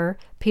sure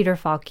Peter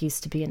Falk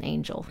used to be an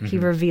angel. Mm-hmm. He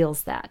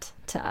reveals that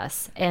to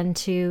us and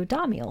to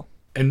Damiel.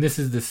 And this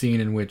is the scene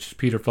in which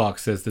Peter Falk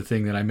says the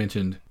thing that I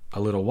mentioned a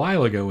little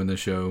while ago in the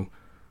show.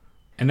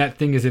 And that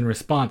thing is in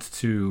response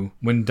to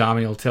when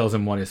Damiel tells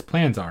him what his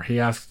plans are. He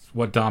asks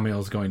what Damiel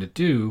is going to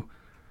do,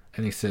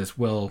 and he says,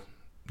 well,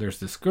 there's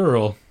this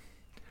girl.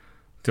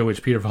 To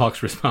which Peter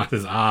Falk's response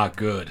is,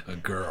 good, a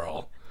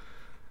girl.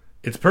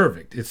 It's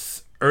perfect.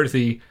 It's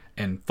earthy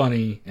and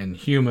funny and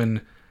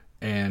human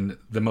and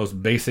the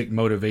most basic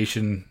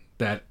motivation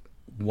that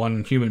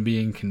one human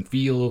being can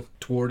feel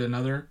toward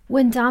another.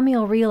 When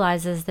Damiel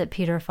realizes that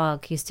Peter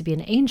Falk used to be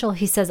an angel,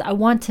 he says, I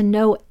want to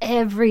know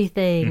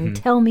everything. Mm-hmm.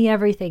 Tell me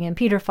everything. And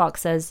Peter Falk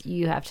says,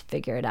 you have to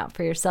figure it out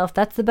for yourself.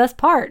 That's the best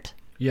part.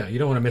 Yeah, you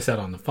don't want to miss out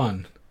on the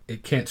fun.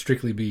 It can't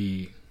strictly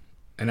be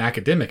an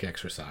academic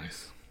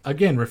exercise.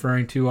 Again,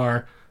 referring to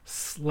our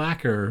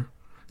slacker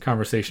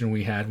conversation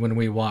we had when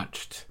we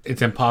watched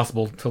It's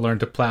Impossible to Learn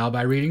to Plow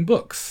by Reading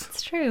Books.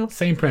 It's true.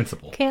 Same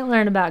principle. Can't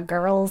learn about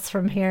girls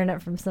from hearing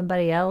it from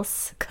somebody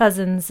else,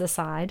 cousins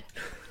aside.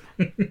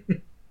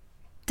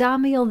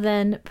 Damiel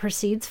then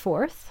proceeds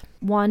forth.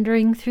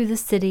 Wandering through the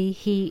city,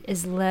 he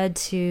is led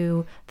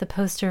to the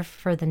poster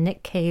for the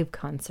Nick Cave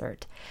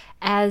concert,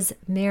 as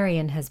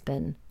Marion has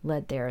been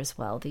led there as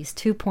well. These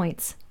 2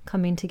 points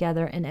coming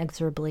together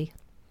inexorably.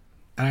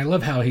 And I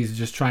love how he's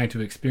just trying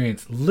to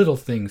experience little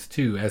things,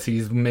 too, as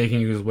he's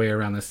making his way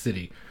around the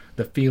city.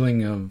 The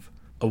feeling of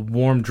a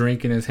warm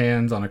drink in his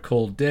hands on a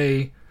cold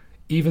day,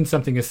 even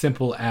something as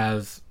simple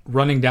as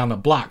running down the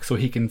block so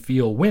he can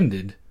feel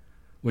winded,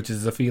 which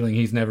is a feeling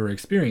he's never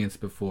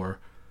experienced before,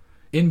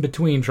 in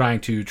between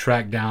trying to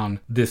track down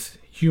this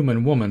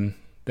human woman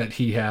that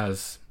he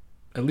has,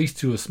 at least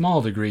to a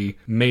small degree,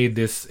 made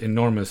this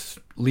enormous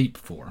leap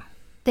for.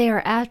 They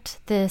are at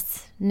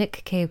this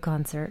Nick Cave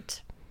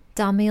concert.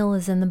 Damiel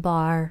is in the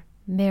bar.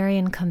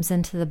 Marion comes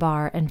into the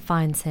bar and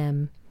finds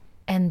him.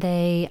 And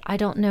they, I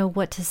don't know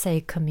what to say,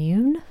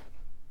 commune?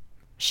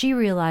 She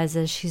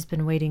realizes she's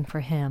been waiting for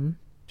him.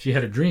 She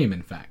had a dream,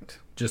 in fact,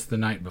 just the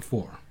night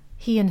before.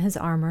 He in his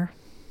armor,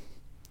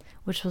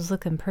 which was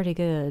looking pretty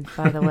good,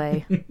 by the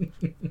way.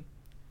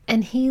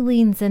 And he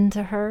leans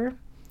into her.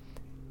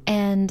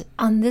 And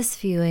on this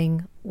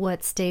viewing,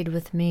 what stayed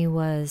with me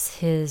was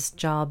his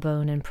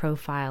jawbone and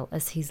profile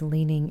as he's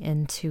leaning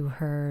into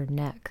her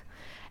neck.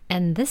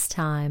 And this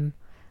time,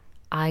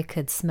 I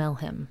could smell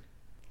him.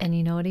 And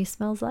you know what he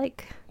smells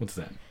like? What's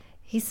that?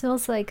 He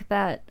smells like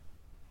that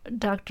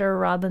Dr.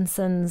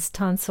 Robinson's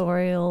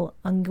tonsorial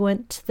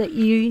unguent that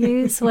you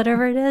use,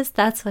 whatever it is.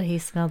 That's what he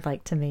smelled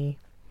like to me.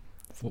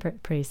 It's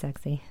pretty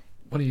sexy.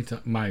 What are you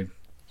talking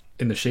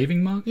in the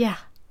shaving mug? Yeah.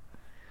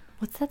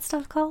 What's that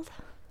stuff called?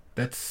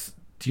 Do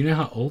you know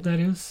how old that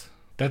is?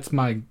 That's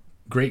my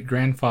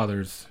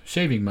great-grandfather's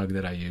shaving mug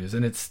that I use.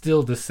 And it's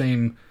still the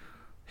same,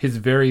 his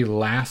very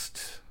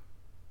last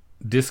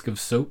disc of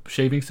soap,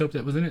 shaving soap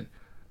that was in it.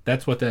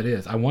 That's what that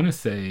is. I want to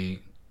say,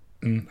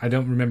 I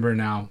don't remember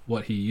now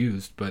what he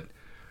used, but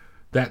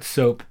that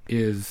soap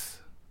is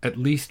at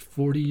least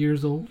 40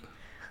 years old.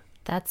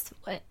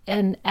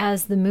 And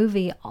as the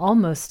movie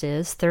almost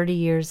is, 30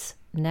 years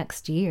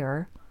next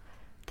year,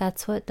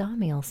 that's what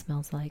Damiel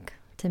smells like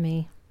to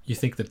me. You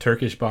think the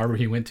Turkish barber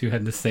he went to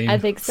had the same I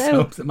think so.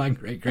 soaps that my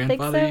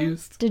great-grandfather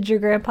used? Did your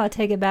grandpa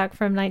take it back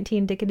from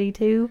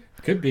 19-dickety-2?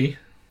 Could be.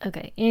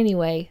 Okay,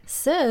 anyway,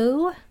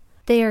 so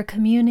they are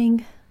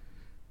communing,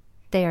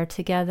 they are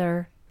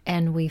together,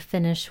 and we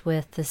finish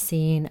with the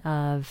scene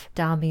of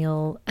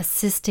Damiel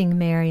assisting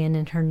Marion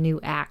in her new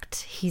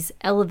act. He's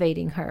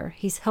elevating her.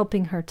 He's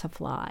helping her to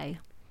fly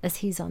as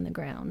he's on the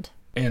ground.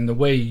 And the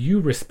way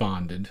you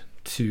responded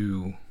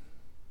to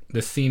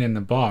the scene in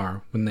the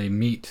bar when they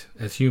meet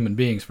as human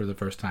beings for the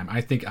first time,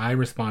 I think I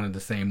responded the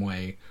same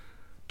way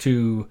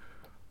to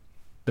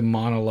the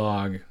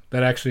monologue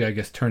that actually, I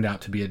guess, turned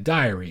out to be a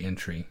diary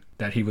entry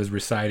that he was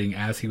reciting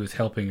as he was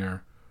helping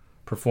her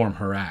perform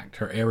her act,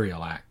 her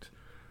aerial act,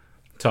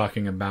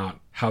 talking about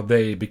how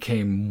they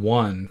became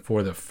one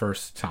for the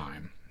first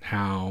time,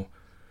 how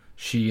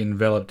she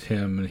enveloped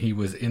him and he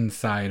was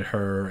inside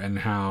her, and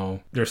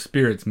how their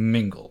spirits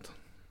mingled.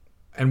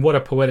 And what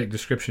a poetic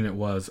description it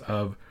was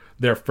of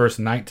their first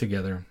night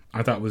together.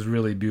 I thought was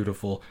really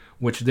beautiful,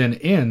 which then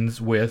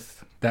ends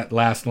with that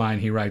last line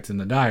he writes in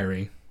the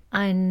diary.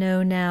 I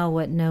know now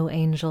what no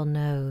angel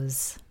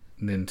knows.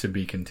 Then to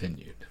be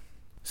continued.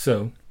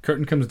 So,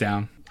 curtain comes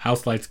down,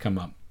 house lights come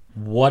up.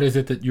 What is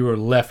it that you are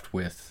left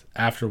with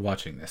after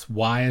watching this?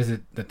 Why is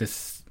it that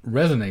this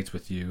resonates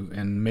with you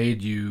and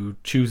made you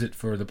choose it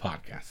for the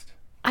podcast?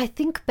 I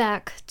think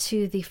back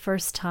to the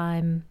first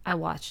time I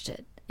watched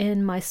it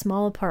in my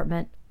small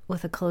apartment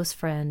with a close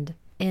friend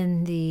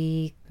in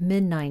the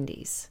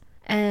mid-90s.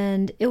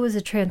 And it was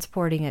a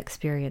transporting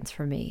experience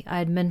for me. I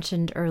had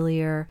mentioned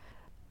earlier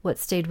what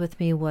stayed with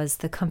me was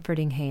the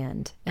comforting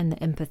hand and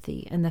the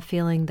empathy and the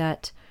feeling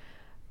that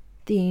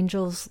the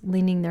angels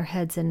leaning their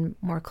heads in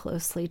more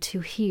closely to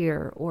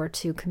hear or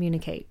to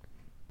communicate.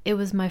 It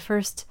was my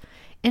first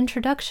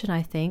introduction,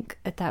 I think,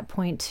 at that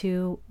point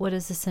to what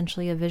is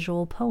essentially a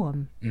visual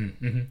poem.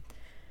 Mm-hmm.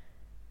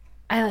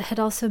 I had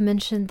also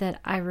mentioned that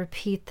I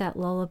repeat that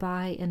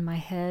lullaby in my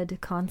head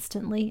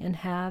constantly and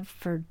have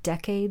for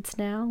decades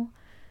now.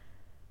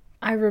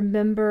 I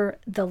remember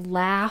the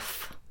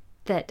laugh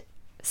that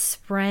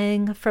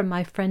sprang from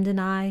my friend and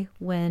I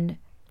when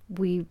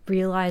we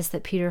realized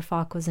that Peter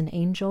Falk was an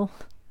angel.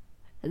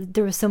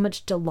 There was so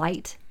much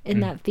delight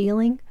in that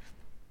feeling.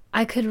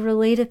 I could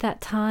relate at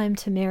that time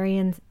to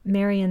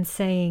Marion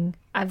saying,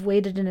 I've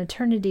waited an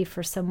eternity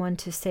for someone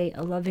to say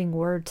a loving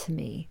word to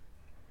me.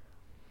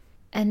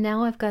 And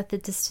now I've got the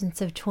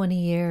distance of 20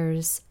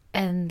 years,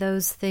 and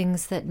those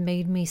things that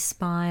made me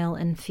smile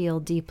and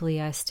feel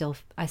deeply, I still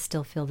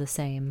feel the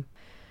same.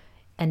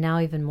 And now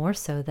even more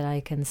so that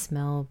I can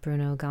smell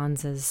Bruno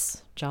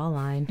Ganz's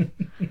jawline.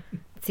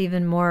 It's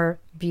even more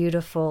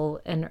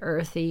beautiful and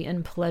earthy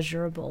and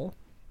pleasurable.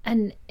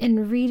 And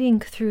in reading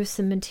through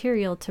some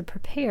material to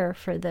prepare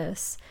for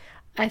this,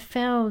 I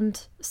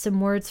found some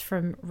words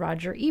from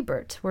Roger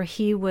Ebert, where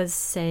he was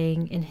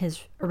saying in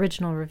his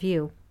original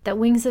review that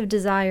Wings of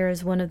Desire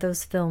is one of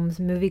those films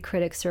movie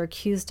critics are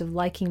accused of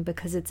liking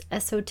because it's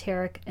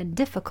esoteric and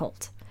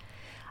difficult.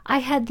 I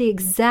had the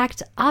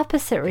exact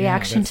opposite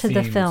reaction to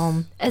the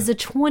film as a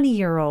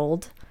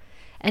 20-year-old,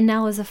 and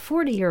now as a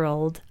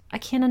 40-year-old. I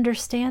can't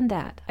understand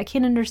that. I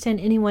can't understand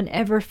anyone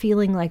ever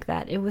feeling like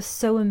that. It was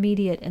so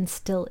immediate and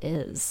still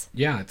is.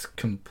 Yeah, it's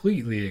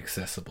completely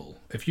accessible.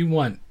 If you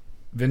want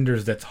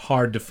vendors that's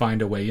hard to find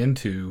a way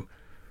into,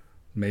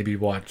 maybe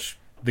watch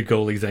The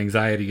Goalie's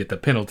Anxiety at the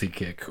Penalty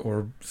Kick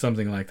or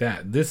something like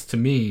that. This, to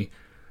me,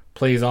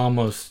 plays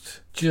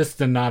almost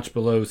just a notch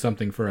below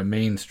something for a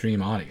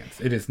mainstream audience.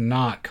 It is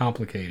not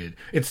complicated.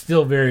 It's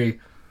still very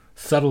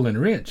subtle and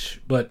rich,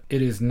 but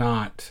it is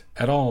not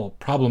at all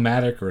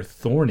problematic or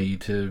thorny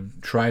to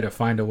try to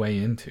find a way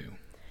into.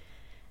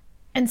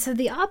 And so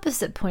the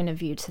opposite point of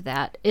view to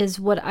that is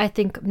what I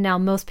think now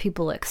most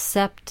people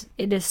accept.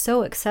 It is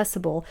so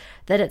accessible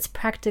that it's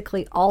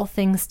practically all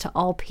things to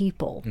all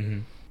people.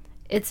 Mm-hmm.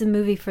 It's a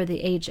movie for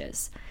the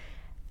ages.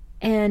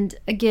 And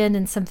again,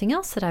 in something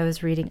else that I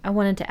was reading, I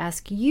wanted to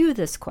ask you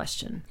this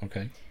question.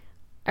 Okay.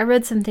 I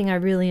read something I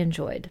really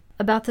enjoyed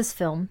about this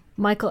film.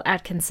 Michael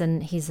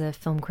Atkinson, he's a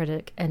film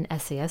critic and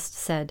essayist,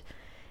 said,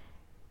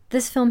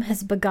 "This film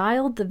has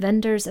beguiled the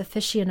vendor's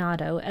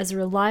aficionado as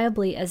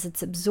reliably as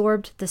it's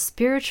absorbed the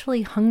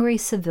spiritually hungry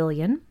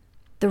civilian,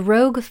 the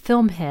rogue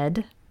film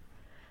head,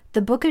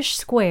 the bookish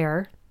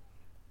square,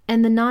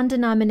 and the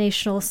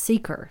non-denominational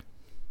seeker."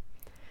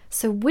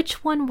 So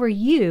which one were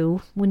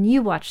you when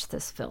you watched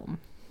this film?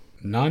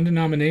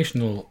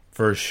 Non-denominational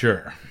for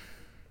sure.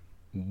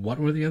 What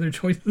were the other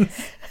choices?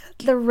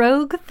 The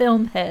rogue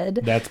film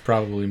head. That's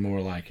probably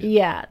more like it.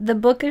 Yeah, the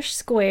bookish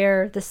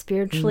square, the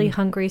spiritually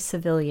hungry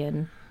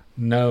civilian.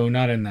 No,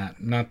 not in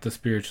that. Not the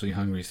spiritually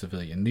hungry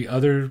civilian. The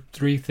other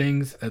three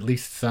things, at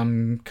least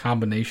some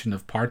combination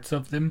of parts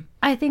of them.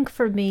 I think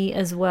for me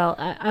as well,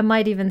 I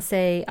might even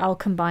say, I'll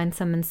combine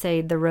some and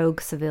say the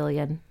rogue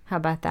civilian. How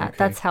about that? Okay.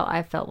 That's how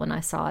I felt when I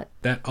saw it.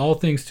 That all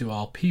things to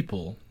all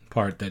people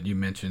part that you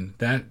mentioned,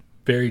 that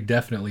very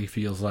definitely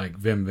feels like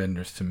Wim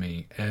Wenders to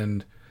me.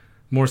 And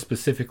more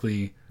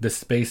specifically, the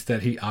space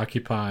that he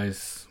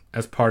occupies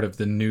as part of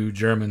the new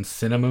German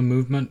cinema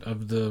movement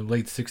of the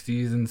late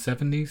 60s and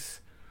 70s.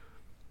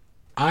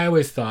 I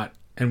always thought,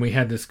 and we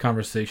had this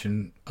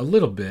conversation a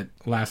little bit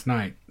last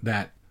night,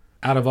 that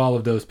out of all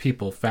of those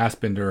people,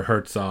 Fassbinder,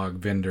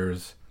 Herzog,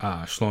 Wenders,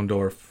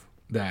 Schlöndorff,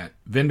 that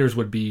Wenders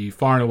would be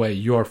far and away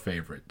your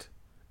favorite,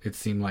 it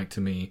seemed like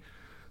to me,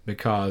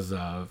 because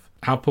of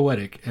how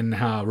poetic and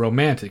how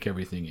romantic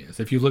everything is.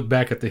 If you look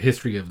back at the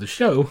history of the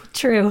show,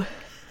 True.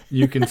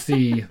 you can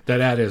see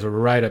that is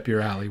right up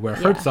your alley, where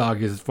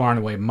Herzog is far and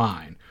away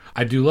mine.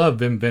 I do love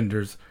Wim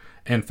Wenders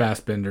and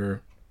Fassbinder,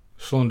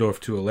 Schlöndorff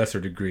to a lesser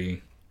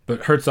degree,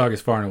 but Herzog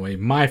is far and away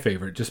my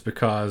favorite just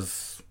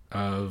because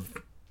of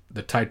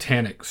the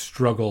titanic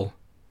struggle,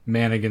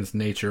 man against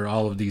nature,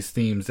 all of these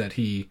themes that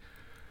he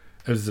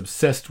is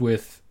obsessed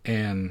with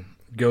and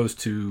goes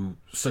to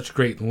such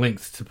great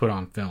lengths to put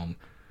on film.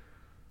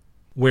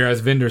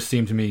 Whereas Wenders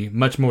seemed to me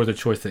much more the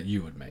choice that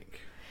you would make.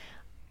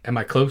 Am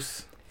I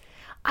close?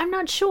 I'm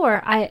not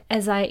sure.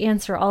 As I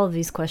answer all of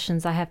these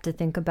questions, I have to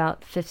think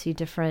about 50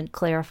 different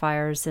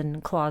clarifiers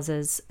and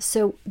clauses.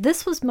 So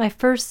this was my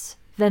first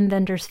Wim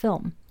Wenders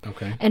film.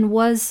 Okay. And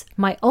was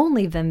my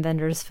only Wim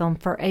Wenders film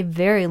for a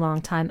very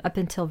long time, up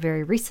until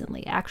very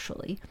recently,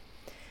 actually.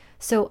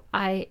 So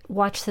I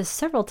watched this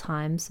several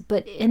times,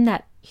 but in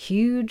that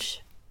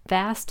huge,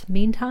 vast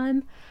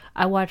meantime,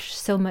 I watched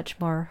so much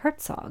more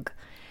Herzog.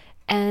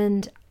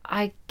 And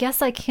I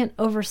guess I can't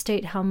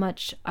overstate how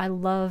much I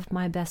love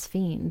My Best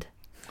Fiend.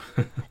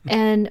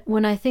 And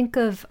when I think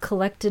of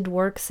collected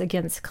works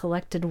against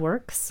collected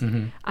works,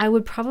 I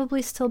would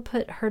probably still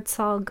put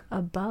Herzog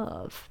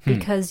above,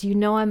 because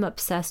I'm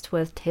obsessed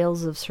with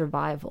Tales of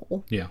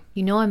Survival. Yeah.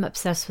 I'm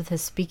obsessed with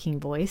his speaking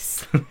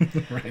voice.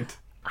 Right.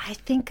 I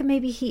think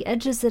maybe he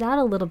edges it out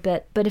a little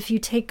bit, but if you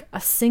take a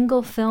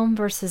single film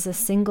versus a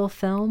single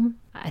film,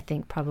 I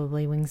think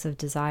probably Wings of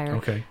Desire.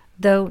 Okay.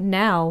 Though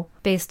now,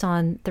 based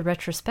on the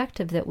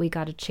retrospective that we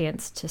got a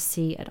chance to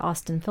see at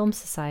Austin Film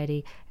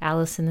Society,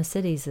 Alice in the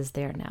Cities is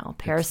there now.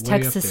 Paris,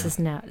 Texas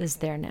is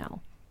there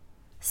now.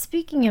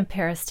 Speaking of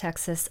Paris,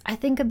 Texas, I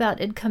think about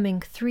it coming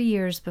 3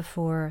 years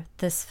before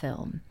this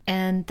film,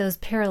 and those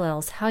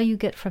parallels, how you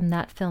get from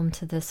that film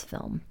to this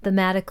film,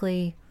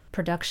 thematically,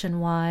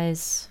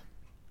 production-wise,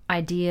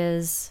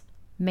 ideas,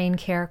 main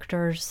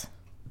characters.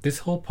 This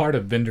whole part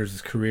of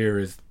Wenders' career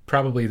is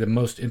probably the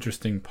most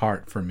interesting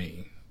part for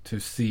me, to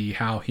see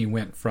how he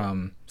went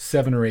from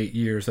 7 or 8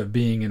 years of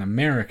being in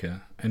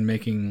America and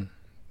making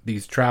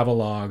these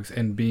travelogues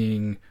and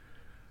being,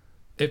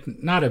 if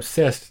not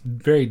obsessed,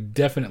 very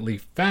definitely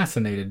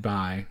fascinated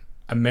by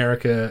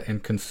America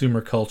and consumer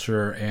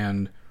culture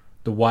and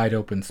the wide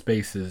open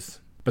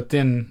spaces, but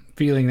then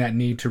feeling that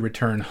need to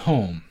return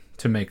home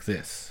to make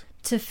this.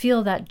 To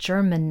feel that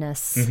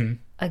Germanness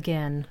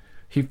again.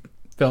 He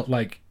felt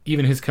like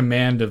even his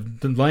command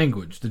of the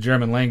language, the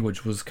German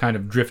language, was kind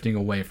of drifting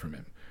away from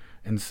him.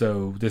 And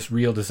so this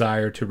real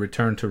desire to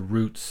return to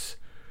roots.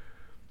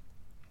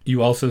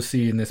 You also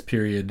see in this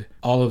period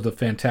all of the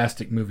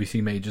fantastic movies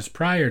he made just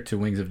prior to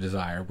Wings of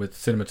Desire with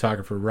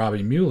cinematographer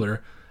Robbie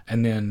Mueller,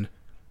 and then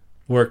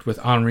worked with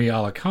Henri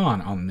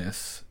Alekan on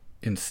this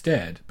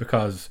instead,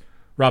 because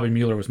Robbie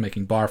Mueller was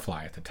making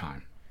Barfly at the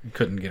time. He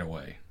couldn't get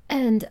away.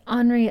 And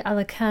Henri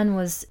Alekan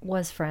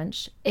was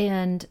French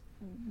and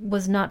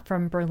was not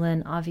from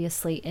Berlin,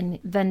 obviously, and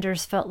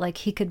Wenders felt like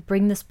he could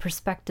bring this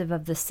perspective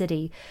of the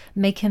city,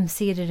 make him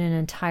see it in an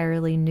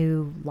entirely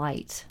new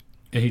light.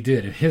 And he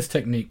did. And his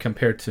technique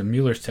compared to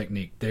Mueller's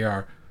technique, they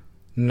are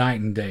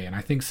night and day. And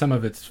I think some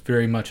of it's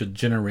very much a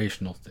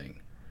generational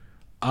thing.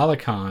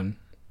 Alekan,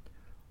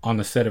 on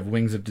the set of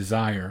Wings of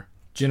Desire,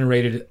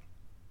 generated,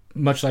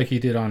 much like he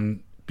did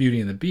on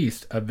Beauty and the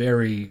Beast, a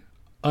very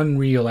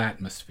unreal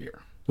atmosphere,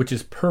 which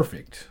is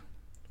perfect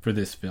for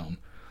this film.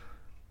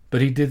 But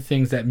he did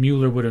things that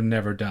Mueller would have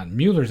never done.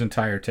 Mueller's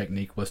entire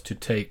technique was to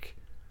take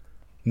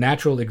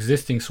natural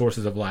existing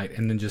sources of light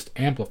and then just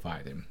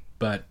amplify them.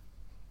 But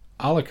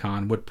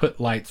Alekan would put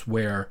lights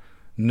where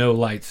no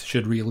lights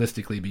should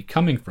realistically be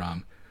coming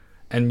from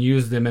and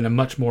use them in a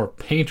much more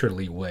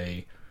painterly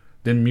way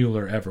than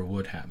Mueller ever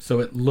would have. So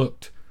it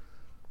looked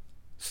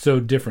so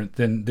different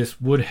than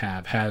this would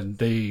have had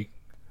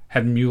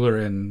Mueller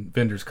and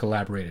Wenders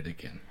collaborated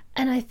again.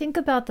 And I think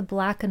about the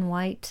black and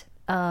white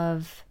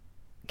of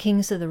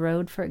Kings of the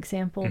Road, for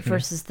example,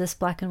 versus this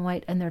black and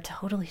white, and they're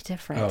totally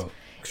different. Oh,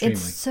 extremely.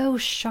 It's so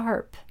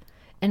sharp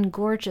and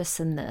gorgeous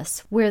in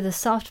this, where the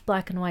soft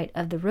black and white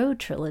of the Road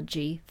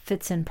trilogy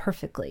fits in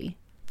perfectly.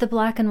 The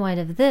black and white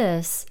of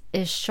this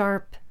is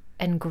sharp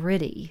and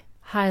gritty,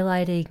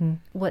 highlighting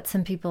what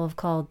some people have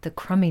called the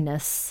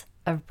crumminess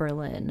of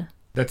Berlin.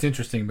 That's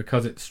interesting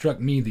because it struck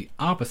me the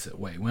opposite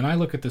way. When I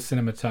look at the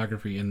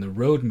cinematography in the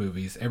Road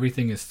movies,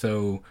 everything is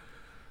so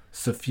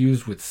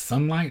suffused with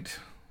sunlight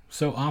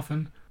so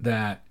often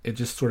that it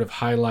just sort of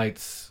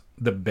highlights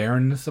the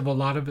barrenness of a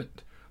lot of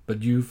it.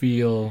 But you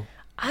feel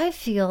I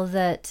feel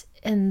that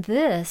in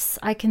this,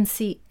 I can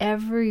see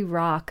every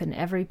rock and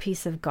every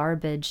piece of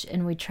garbage,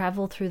 and we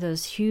travel through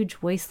those huge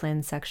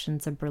wasteland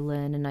sections of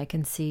Berlin, and I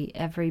can see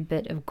every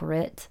bit of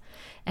grit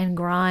and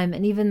grime,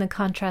 and even the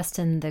contrast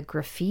in the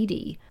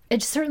graffiti.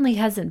 It certainly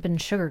hasn't been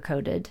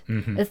sugar-coated.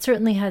 It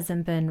certainly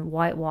hasn't been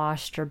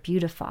whitewashed or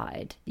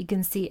beautified. You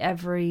can see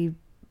every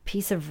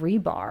piece of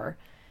rebar.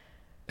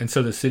 And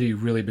so the city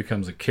really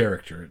becomes a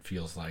character, it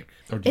feels like.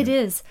 It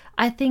is.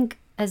 I think,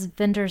 as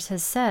Wenders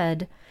has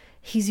said,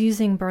 he's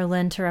using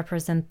Berlin to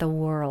represent the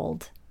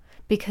world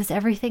because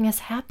everything has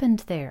happened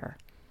there.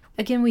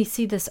 Again, we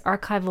see this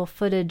archival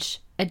footage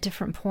at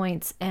different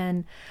points,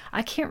 and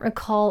I can't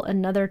recall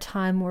another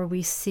time where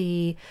we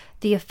see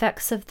the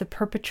effects of the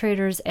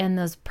perpetrators and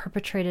those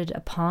perpetrated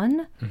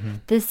upon.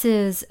 This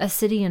is a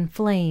city in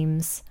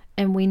flames,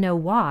 and we know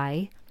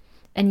why,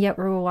 and yet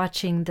we're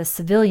watching the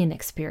civilian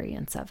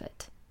experience of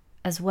it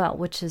as well,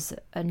 which is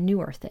a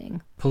newer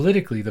thing.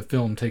 Politically, the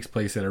film takes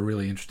place at a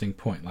really interesting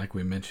point, like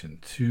we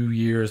mentioned, 2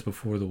 years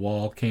before the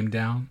wall came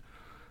down.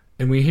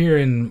 And we hear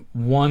in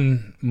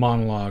one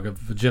monologue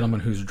of a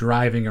gentleman who's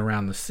driving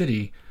around the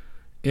city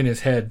in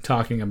his head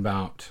talking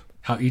about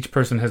how each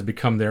person has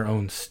become their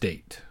own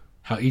state,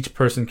 how each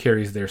person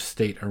carries their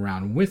state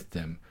around with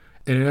them.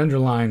 And it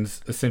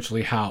underlines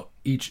essentially how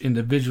each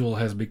individual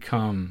has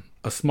become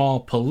a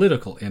small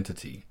political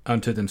entity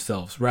unto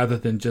themselves rather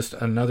than just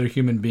another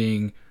human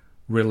being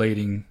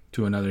relating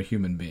to another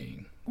human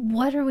being.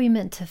 What are we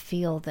meant to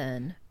feel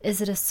then?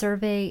 Is it a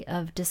survey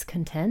of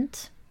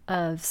discontent,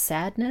 of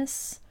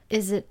sadness?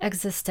 Is it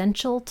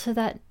existential to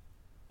that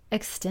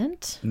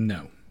extent?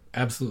 No,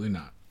 absolutely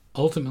not.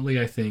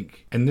 Ultimately, I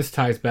think, and this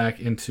ties back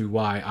into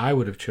why I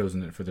would have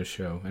chosen it for the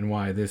show and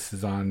why this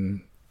is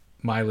on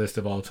my list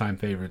of all-time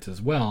favorites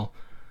as well.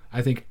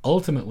 I think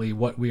ultimately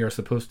what we are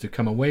supposed to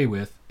come away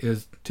with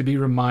is to be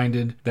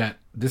reminded that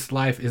this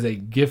life is a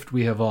gift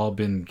we have all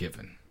been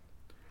given.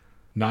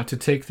 Not to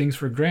take things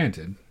for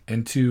granted,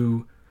 and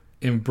to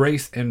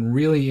embrace and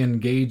really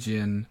engage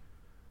in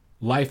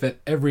life at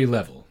every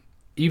level,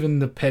 even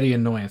the petty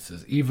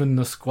annoyances, even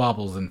the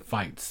squabbles and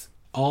fights,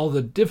 all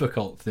the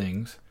difficult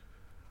things,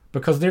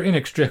 because they're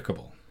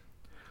inextricable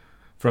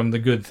from the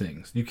good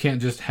things. You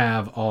can't just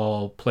have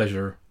all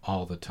pleasure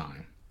all the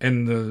time.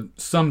 And the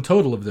sum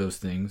total of those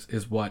things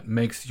is what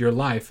makes your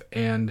life,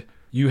 and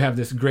you have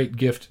this great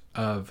gift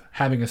of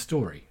having a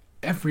story.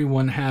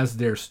 Everyone has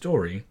their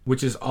story,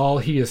 which is all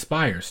he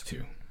aspires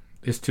to,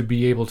 is to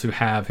be able to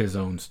have his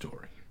own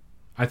story.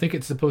 I think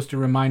it's supposed to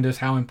remind us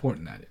how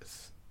important that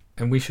is.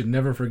 And we should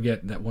never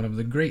forget that one of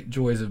the great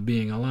joys of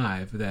being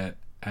alive, that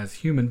as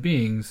human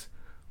beings,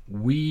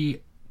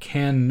 we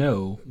can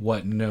know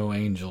what no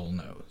angel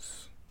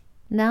knows.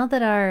 Now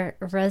that our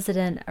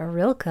resident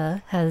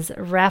Rilke has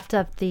wrapped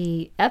up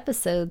the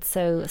episode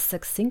so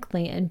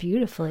succinctly and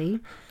beautifully,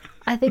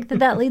 I think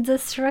that leads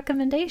us to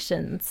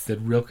recommendations.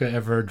 Did Rilke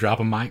ever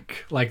drop a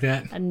mic like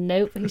that?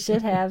 Nope, he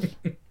should have.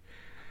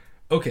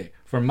 Okay,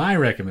 for my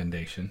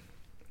recommendation,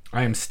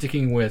 I am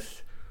sticking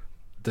with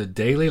the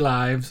daily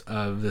lives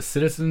of the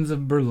citizens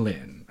of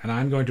Berlin, and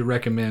I'm going to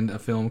recommend a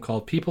film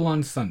called People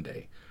on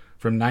Sunday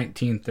from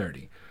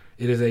 1930.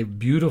 It is a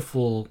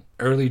beautiful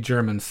early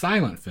German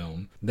silent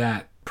film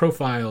that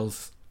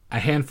profiles a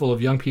handful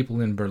of young people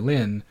in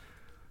Berlin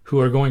who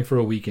are going for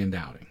a weekend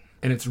outing.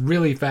 And it's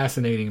really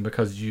fascinating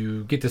because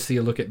you get to see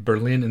a look at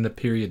Berlin in the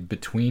period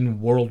between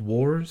world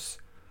wars.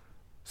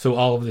 So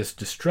all of this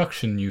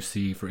destruction you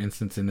see, for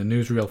instance, in the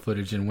newsreel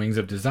footage in Wings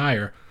of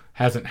Desire,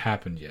 hasn't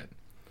happened yet.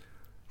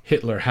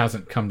 Hitler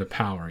hasn't come to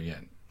power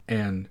yet.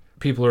 And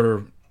people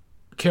are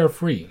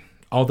carefree.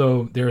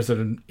 Although there's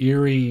an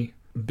eerie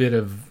bit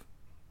of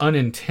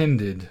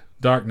unintended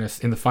darkness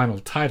in the final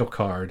title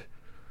card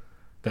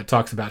that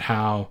talks about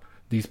how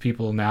these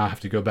people now have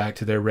to go back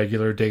to their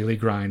regular daily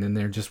grind, and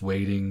they're just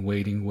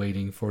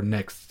waiting for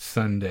next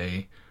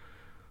Sunday.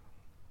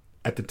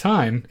 At the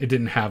time, it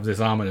didn't have this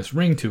ominous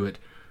ring to it.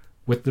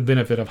 With the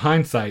benefit of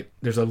hindsight,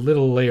 there's a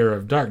little layer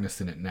of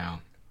darkness in it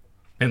now.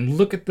 And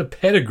look at the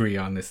pedigree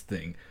on this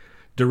thing.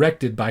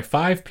 Directed by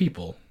 5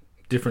 people,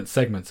 different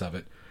segments of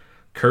it.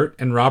 Kurt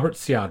and Robert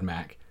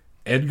Siodmak,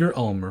 Edgar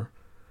Ulmer,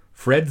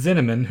 Fred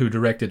Zinnemann, who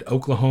directed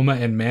Oklahoma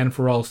and Man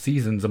for All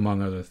Seasons,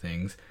 among other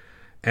things,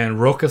 and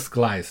Rokas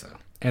Gleise,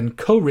 and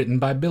co-written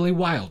by Billy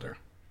Wilder.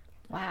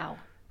 Wow.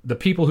 The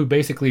people who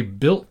basically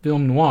built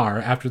film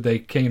noir after they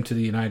came to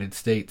the United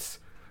States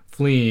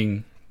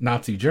fleeing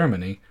Nazi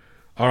Germany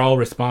are all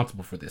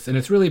responsible for this. And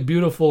it's really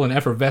beautiful and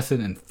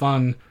effervescent and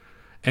fun,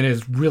 and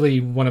is really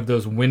one of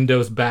those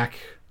windows back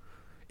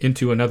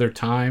into another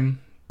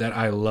time that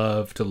I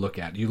love to look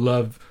at.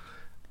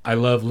 I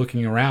love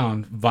looking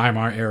around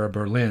Weimar-era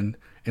Berlin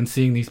and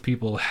seeing these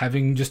people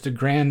having just a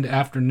grand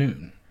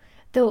afternoon.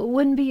 Though it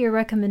wouldn't be your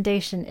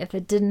recommendation if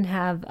it didn't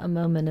have a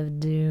moment of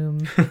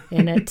doom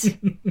in it.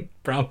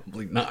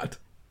 Probably not.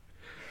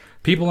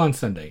 People on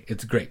Sunday.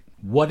 It's great.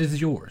 What is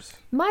yours?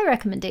 My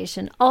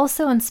recommendation,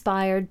 also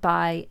inspired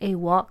by a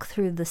walk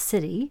through the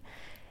city,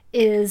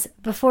 is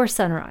Before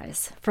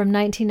Sunrise from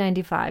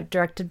 1995,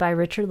 directed by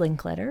Richard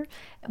Linklater,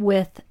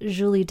 with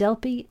Julie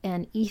Delpy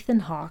and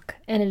Ethan Hawke.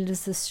 And it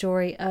is the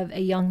story of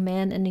a young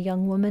man and a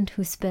young woman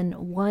who spend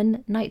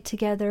one night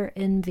together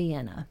in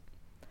Vienna.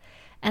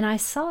 And I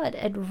saw it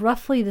at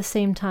roughly the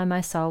same time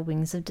I saw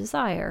Wings of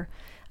Desire.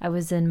 I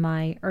was in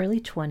my early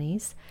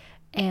 20s,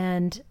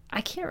 and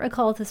I can't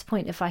recall at this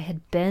point if I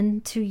had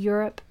been to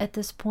Europe at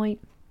this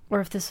point, or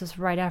if this was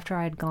right after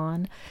I had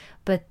gone,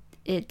 but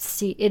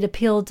it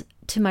appealed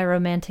to my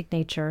romantic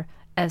nature,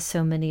 as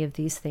so many of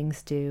these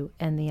things do,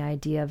 and the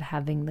idea of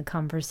having the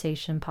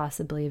conversation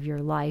possibly of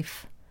your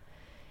life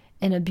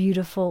in a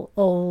beautiful,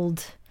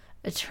 old,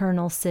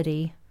 eternal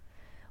city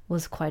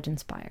was quite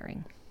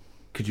inspiring.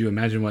 Could you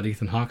imagine what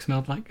Ethan Hawke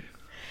smelled like?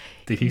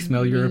 Did he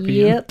smell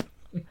European? Yep.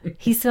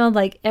 He smelled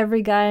like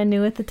every guy I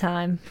knew at the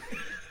time.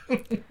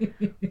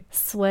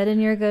 Sweat in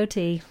your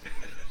goatee.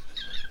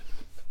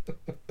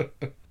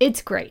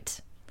 It's great.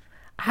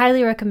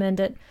 Highly recommend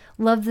it.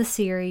 Love the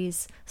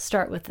series.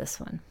 Start with this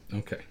one.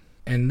 Okay.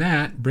 And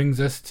that brings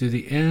us to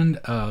the end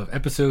of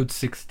episode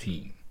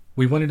 16.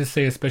 We wanted to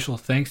say a special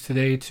thanks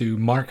today to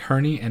Mark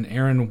Herney and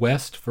Aaron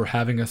West for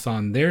having us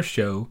on their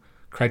show,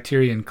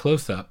 Criterion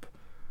Close-Up,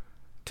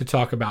 to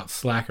talk about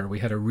Slacker. We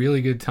had a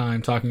really good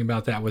time talking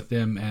about that with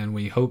them, and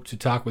we hope to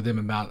talk with them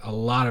about a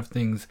lot of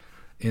things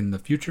in the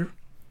future.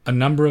 A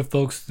number of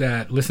folks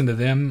that listened to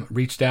them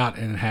reached out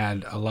and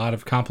had a lot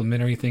of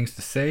complimentary things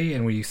to say,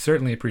 and we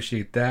certainly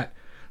appreciate that.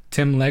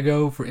 Tim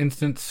Lego, for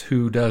instance,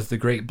 who does the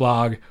great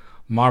blog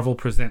Marvel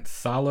Presents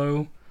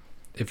Solo.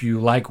 If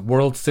you like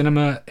world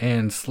cinema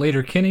and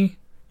Slater-Kinney,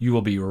 you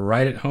will be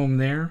right at home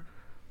there.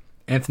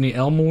 Anthony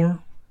Elmore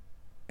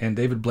and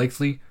David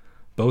Blakesley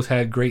both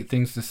had great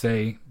things to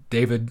say.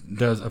 David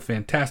does a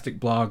fantastic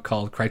blog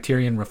called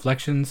Criterion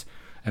Reflections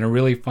and a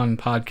really fun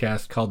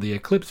podcast called The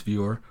Eclipse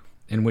Viewer,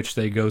 in which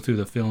they go through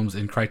the films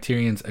in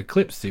Criterion's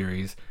Eclipse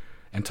series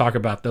and talk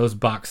about those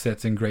box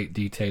sets in great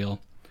detail.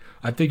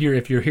 I figure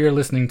if you're here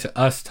listening to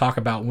us talk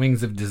about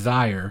Wings of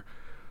Desire,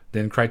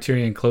 then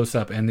Criterion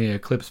Close-Up and The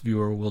Eclipse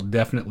Viewer will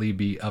definitely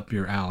be up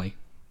your alley.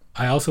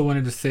 I also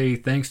wanted to say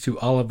thanks to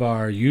all of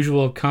our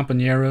usual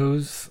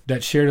compañeros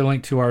that shared a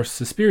link to our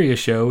Suspiria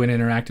show and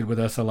interacted with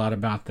us a lot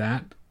about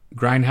that.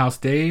 Grindhouse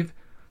Dave,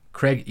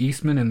 Craig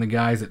Eastman and the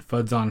guys at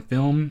Fuds on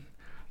Film,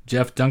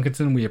 Jeff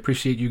Duncanson, we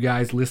appreciate you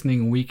guys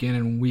listening week in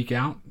and week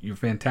out. You're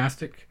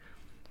fantastic.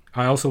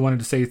 I also wanted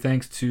to say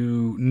thanks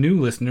to new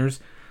listeners,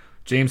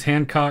 James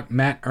Hancock,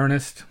 Matt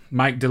Ernest,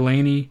 Mike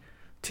Delaney,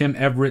 Tim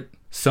Everett,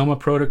 Soma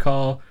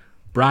Protocol,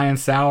 Brian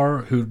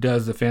Sauer, who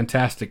does the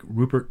fantastic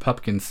Rupert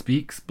Pupkin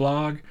Speaks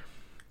blog,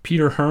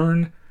 Peter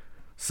Hearn,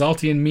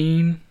 Salty and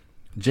Mean,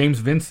 James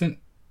Vincent,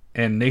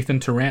 and Nathan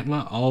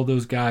Tarantula. All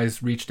those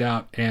guys reached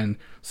out and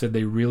said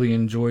they really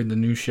enjoyed the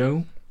new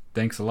show.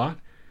 Thanks a lot.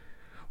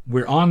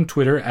 We're on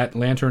Twitter at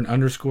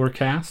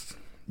Lantern_cast.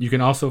 You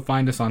can also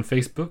find us on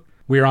Facebook.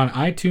 We're on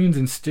iTunes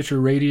and Stitcher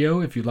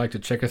Radio if you'd like to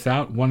check us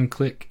out. One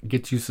click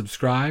gets you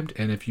subscribed,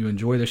 and if you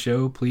enjoy the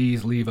show,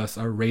 please leave us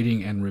a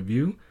rating and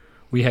review.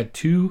 We had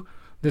 2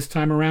 this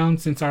time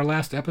around since our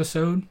last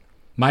episode.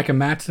 Micah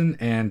Matson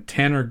and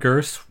Tanner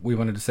Gers, we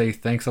wanted to say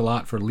thanks a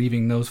lot for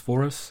leaving those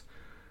for us.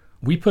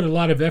 We put a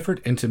lot of effort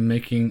into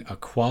making a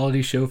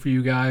quality show for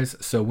you guys,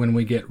 so when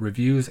we get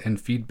reviews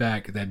and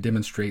feedback that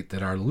demonstrate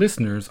that our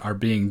listeners are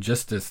being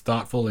just as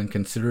thoughtful and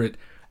considerate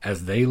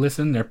as they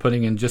listen, they're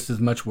putting in just as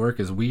much work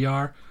as we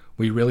are,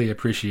 we really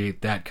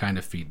appreciate that kind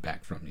of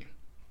feedback from you.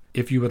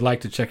 If you would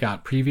like to check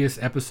out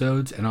previous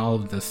episodes and all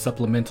of the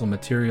supplemental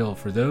material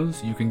for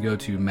those, you can go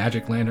to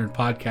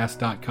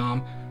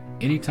magiclanternpodcast.com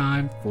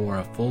anytime for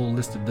a full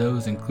list of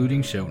those,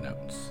 including show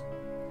notes.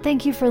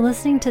 Thank you for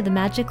listening to the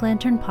Magic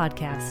Lantern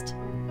Podcast.